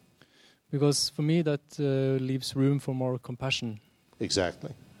Tibetan. Because for me that leaves room for more compassion.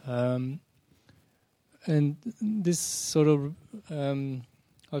 Exactly. And this sort of,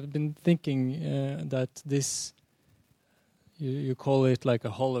 I've been thinking that this, you call it like a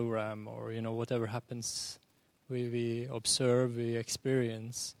hologram, or whatever happens, we observe, we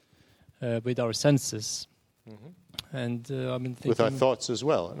experience with our senses. Mm-hmm. And I've been thinking with our thoughts as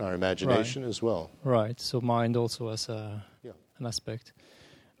well, and our imagination as well. Right. So mind also as an aspect.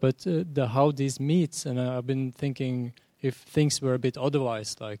 But how this meets, and I've been thinking if things were a bit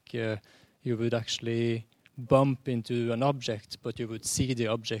otherwise, like you would actually bump into an object, but you would see the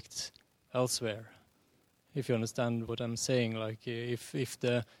object elsewhere. If you understand what I'm saying, like if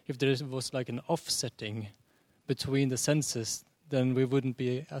there was like an offsetting between the senses, then we wouldn't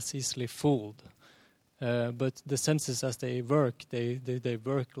be as easily fooled. But the senses, as they work, they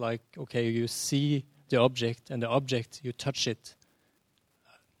work like, okay, you see the object, and the object, you touch it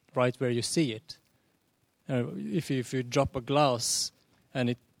right where you see it. If you drop a glass and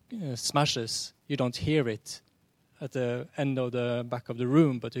it smashes, you don't hear it at the end of the back of the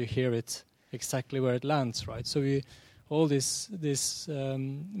room, but you hear it exactly where it lands, right? So all this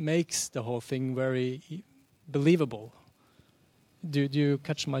makes the whole thing very believable. Do you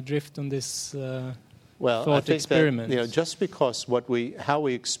catch my drift on this? Well, I thought think experiments. that, just because how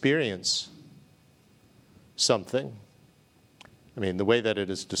we experience something, I mean, the way that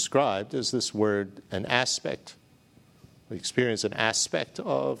it is described is this word, an aspect. We experience an aspect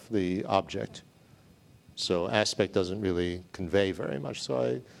of the object. So aspect doesn't really convey very much.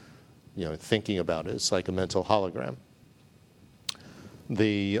 So thinking about it, it's like a mental hologram.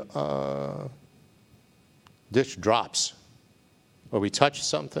 The dish drops, or we touch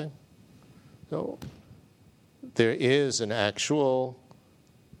something. So there is an actual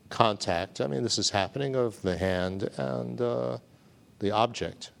contact. I mean, this is happening of the hand and the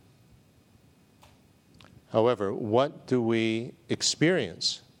object. However, what do we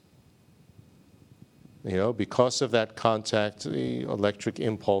experience? Because of that contact, the electric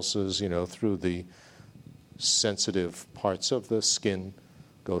impulses, through the sensitive parts of the skin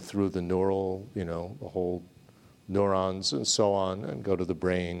go through the neural, the whole neurons and so on, and go to the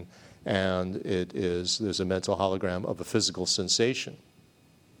brain. And there's a mental hologram of a physical sensation.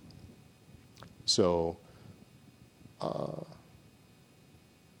 So,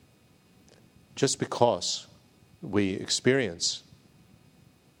 just because we experience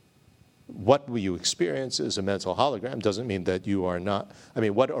what you experience is a mental hologram doesn't mean that you are not. I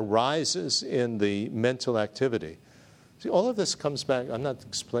mean, what arises in the mental activity. See, all of this comes back. I'm not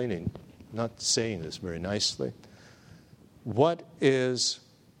saying this very nicely. What is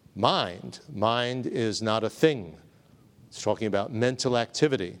mind? Mind is not a thing. It's talking about mental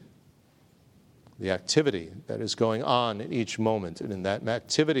activity. The activity that is going on in each moment. And in that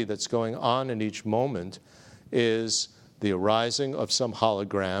activity that's going on in each moment is the arising of some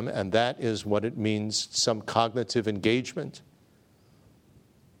hologram, and that is what it means, some cognitive engagement.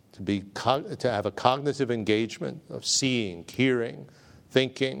 To have a cognitive engagement of seeing, hearing,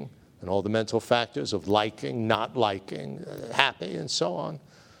 thinking, and all the mental factors of liking, not liking, happy, and so on.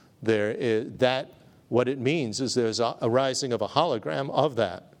 What it means is there's a arising of a hologram of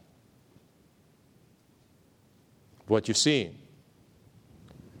that. What you're seeing.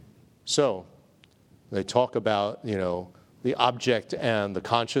 So, they talk about, the object and the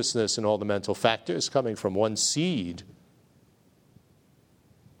consciousness and all the mental factors coming from one seed.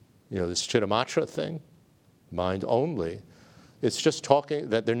 This Chittamatra thing, mind only. It's just talking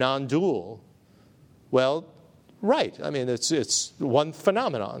that they're non-dual. Well, right. I mean, it's one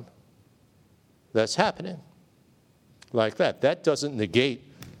phenomenon that's happening like that. That doesn't negate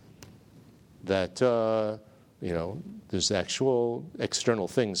that, there's actual external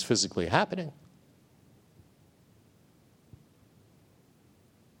things physically happening.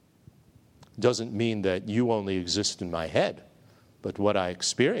 Doesn't mean that you only exist in my head, but what I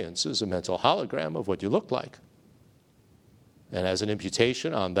experience is a mental hologram of what you look like. And as an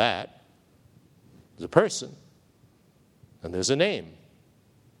imputation on that, there's a person, and there's a name.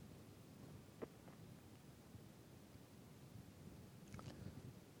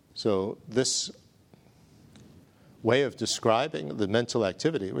 So this way of describing the mental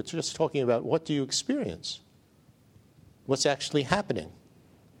activity, we're just talking about what do you experience? What's actually happening?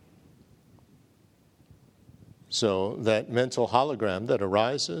 So that mental hologram that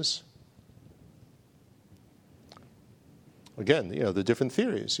arises, again, the different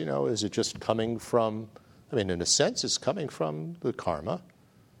theories, is it just coming from, in a sense it's coming from the karma,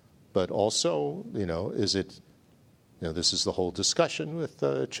 but also, is it, this is the whole discussion with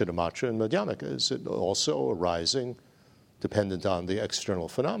Chittamatra and Madhyamaka, is it also arising dependent on the external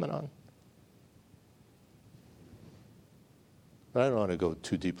phenomenon? I don't want to go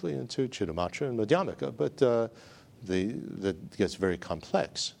too deeply into Chittamatra and Madhyamaka, but that gets very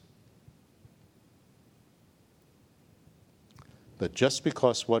complex. But just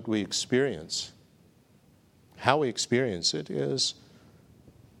because what we experience, how we experience it, is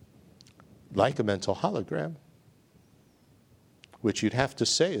like a mental hologram, which you'd have to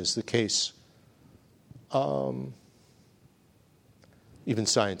say is the case even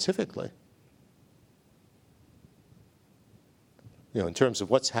scientifically. In terms of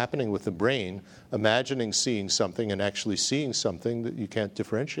what's happening with the brain, imagining seeing something and actually seeing something, that you can't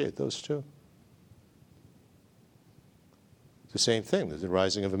differentiate those two. It's the same thing. There's the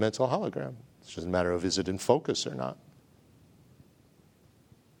rising of a mental hologram. It's just a matter of is it in focus or not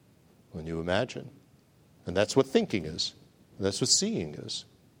when you imagine. And that's what thinking is. That's what seeing is.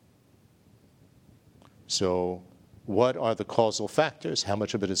 So what are the causal factors? How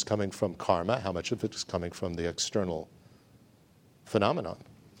much of it is coming from karma? How much of it is coming from the external phenomenon?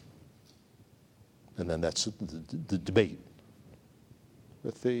 And then that's the debate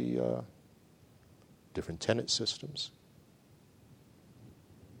with the different tenet systems.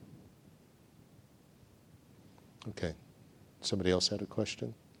 Okay. Somebody else had a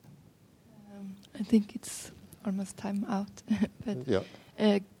question? I think it's almost time out. But yeah.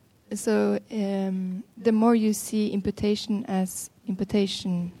 So the more you see imputation as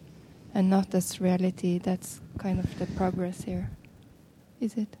imputation and not as reality, that's kind of the progress here.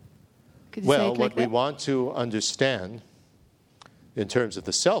 Is it? Could you say it like what we that? want to understand in terms of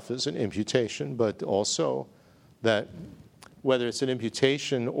the self is an imputation, but also that whether it's an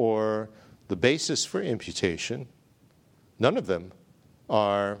imputation or the basis for imputation, none of them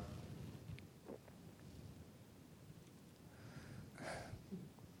are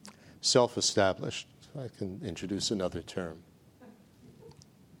self-established. I can introduce another term.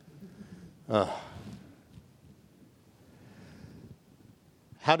 How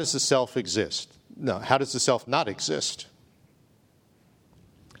does the self exist? No, how does the self not exist?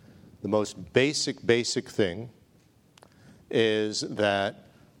 The most basic thing is that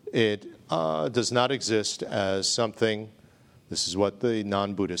it does not exist as something, this is what the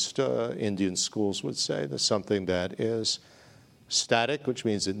non-Buddhist Indian schools would say, there's something that is static, which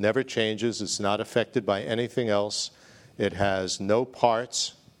means it never changes, it's not affected by anything else, it has no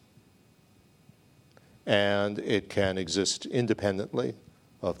parts, and it can exist independently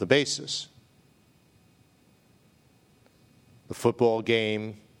of the basis. The football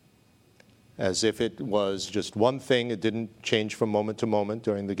game, as if it was just one thing, it didn't change from moment to moment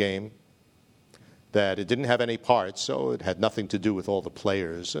during the game, that it didn't have any parts, so it had nothing to do with all the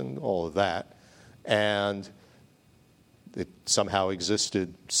players and all of that, and it somehow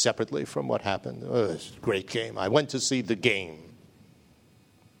existed separately from what happened. Oh, it's a great game. I went to see the game.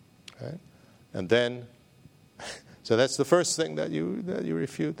 Okay? And then, so that's the first thing that you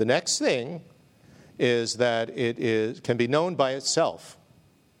refute. The next thing is that it can be known by itself.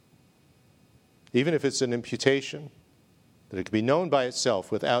 Even if it's an imputation, that it can be known by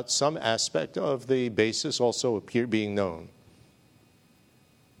itself without some aspect of the basis also being known.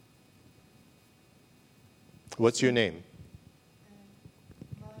 What's your name?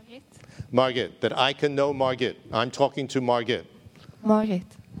 Margit. Margit. That I can know Margit. I'm talking to Margit. Margit.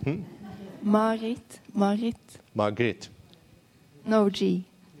 Margit. Margit. No G.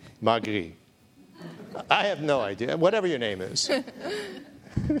 Margrit. I have no idea. Whatever your name is.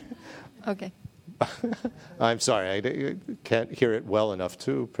 Okay. I'm sorry, I can't hear it well enough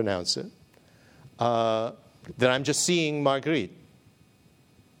to pronounce it. That I'm just seeing Marguerite.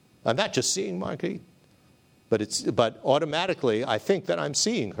 I'm not just seeing Marguerite, but automatically I think that I'm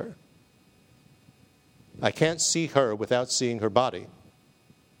seeing her. I can't see her without seeing her body.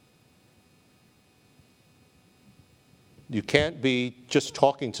 You can't be just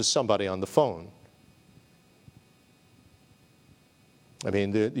talking to somebody on the phone. I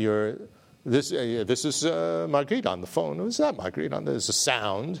mean, this is Marguerite on the phone. It's not Marguerite on there's a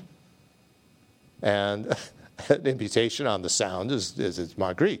sound, and an imputation on the sound is it's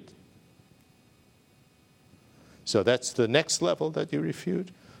Marguerite. So that's the next level that you refute.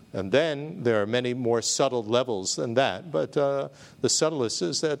 And then there are many more subtle levels than that. But the subtlest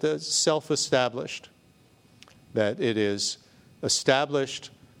is that it's self-established, that it is established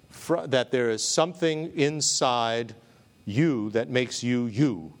that there is something inside you that makes you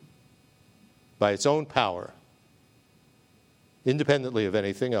you by its own power, independently of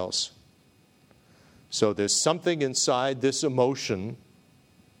anything else. So there's something inside this emotion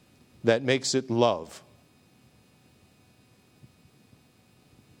that makes it love,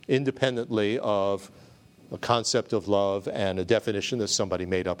 independently of a concept of love and a definition that somebody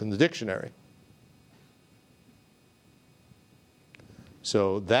made up in the dictionary.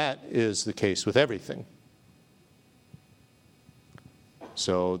 So that is the case with everything.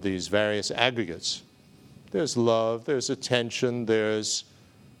 So these various aggregates, there's love, there's attention, there's,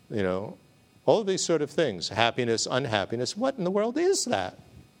 all of these sort of things, happiness, unhappiness. What in the world is that?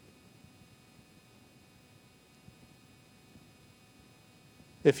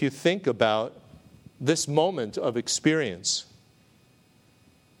 If you think about this moment of experience,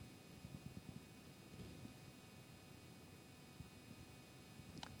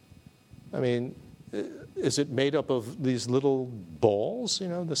 I mean, is it made up of these little balls,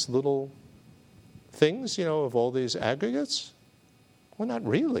 this little things, of all these aggregates? Well, not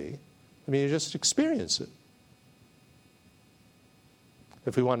really. I mean, you just experience it.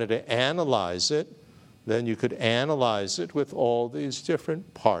 If we wanted to analyze it, then you could analyze it with all these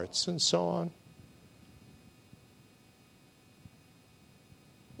different parts and so on.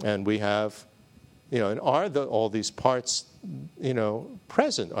 And we have, and are all these parts,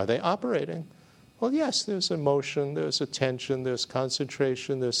 present? Are they operating? Well, yes, there's emotion, there's attention, there's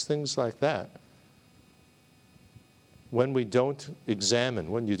concentration, there's things like that. When we don't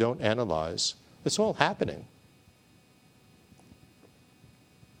examine, when you don't analyze, it's all happening.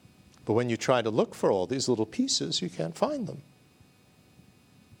 But when you try to look for all these little pieces, you can't find them.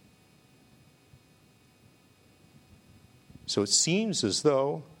 So it seems as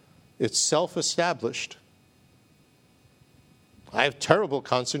though it's self-established. I have terrible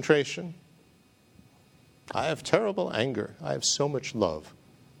concentration. I have terrible anger. I have so much love.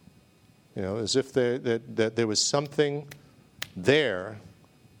 You know, as if that there was something there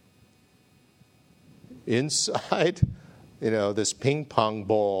inside, you know, this ping pong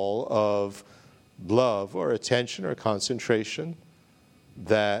ball of love or attention or concentration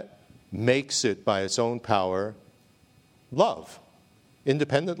that makes it by its own power love,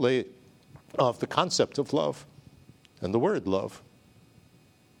 independently of the concept of love and the word love.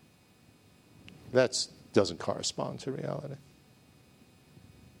 That doesn't correspond to reality.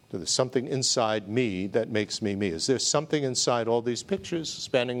 So there's something inside me that makes me me. Is there something inside all these pictures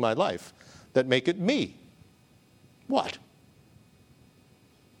spanning my life that make it me? What?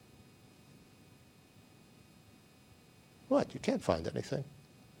 What? You can't find anything.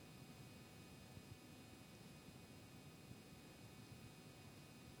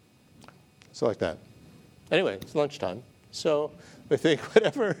 It's like that. Anyway, it's lunchtime. So we think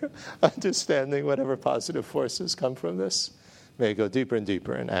whatever understanding, whatever positive forces come from this may go deeper and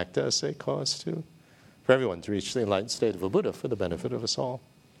deeper and act as a cause for everyone to reach the enlightened state of a Buddha for the benefit of us all.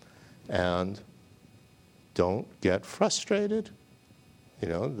 And don't get frustrated. You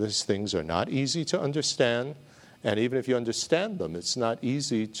know, these things are not easy to understand. And even if you understand them, it's not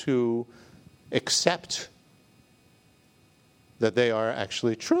easy to accept that they are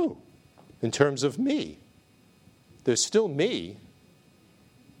actually true in terms of me. They're still me.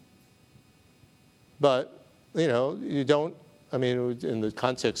 But, you know, you don't, I mean, in the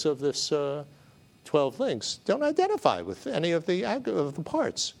context of this 12 links, don't identify with any of the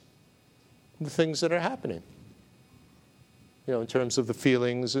parts, the things that are happening. You know, in terms of the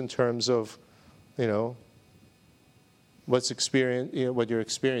feelings, in terms of, you know, what you're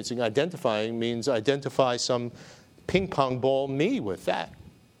experiencing. Identifying means identify some ping pong ball me with that,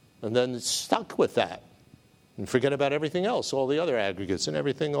 and then it's stuck with that, and forget about everything else, all the other aggregates and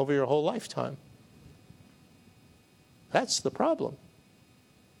everything over your whole lifetime. That's the problem.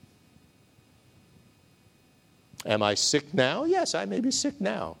 Am I sick now? Yes, I may be sick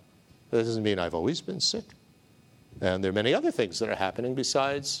now. That doesn't mean I've always been sick. And there are many other things that are happening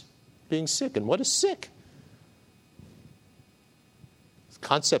besides being sick. And what is sick? The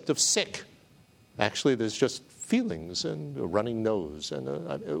concept of sick. Actually, there's just feelings and a running nose and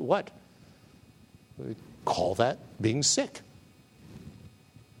what? We call that being sick.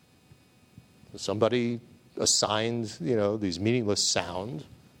 Somebody assigned, you know, these meaningless sound,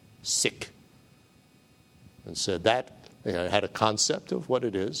 sick, and said that, you know, had a concept of what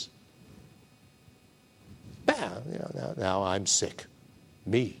it is. Bam, you know, now I'm sick,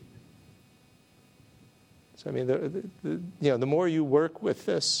 me. So I mean, the more you work with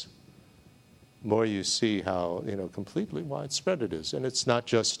this, the more you see how, you know, completely widespread it is, and it's not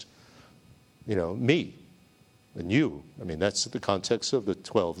just, you know, me and you. I mean, that's the context of the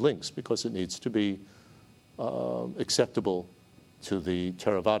 12 links, because it needs to be acceptable to the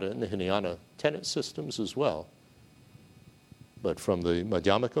Theravada and the Hinayana tenet systems as well. But from the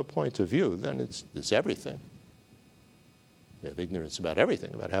Madhyamaka point of view, then it's everything. You have ignorance about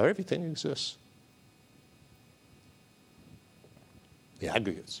everything, about how everything exists. The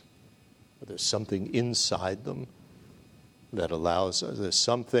aggregates. But there's something inside them that allows, there's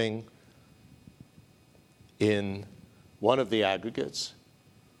something in one of the aggregates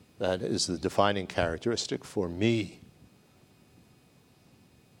that is the defining characteristic for me.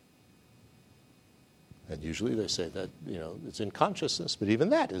 And usually they say that, you know, it's in consciousness, but even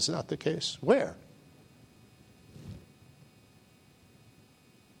that is not the case. Where?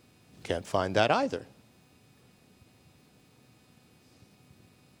 Can't find that either.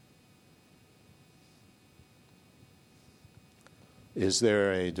 Is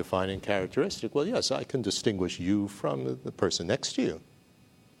there a defining characteristic? Well, yes, I can distinguish you from the person next to you.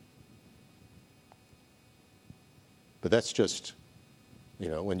 But that's just, you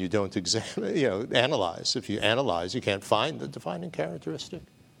know, when you don't examine, you know, analyze. If you analyze, you can't find the defining characteristic.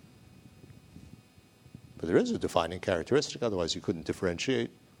 But there is a defining characteristic, otherwise you couldn't differentiate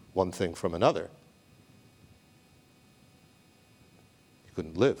one thing from another. You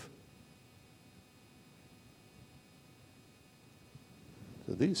couldn't live.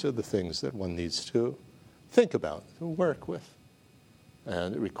 So these are the things that one needs to think about, to work with.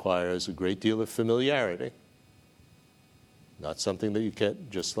 And it requires a great deal of familiarity. Not something that you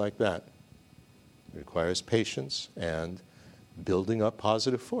get just like that. It requires patience and building up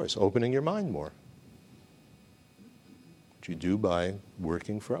positive force, opening your mind more. which you do by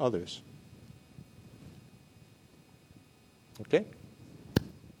working for others. Okay?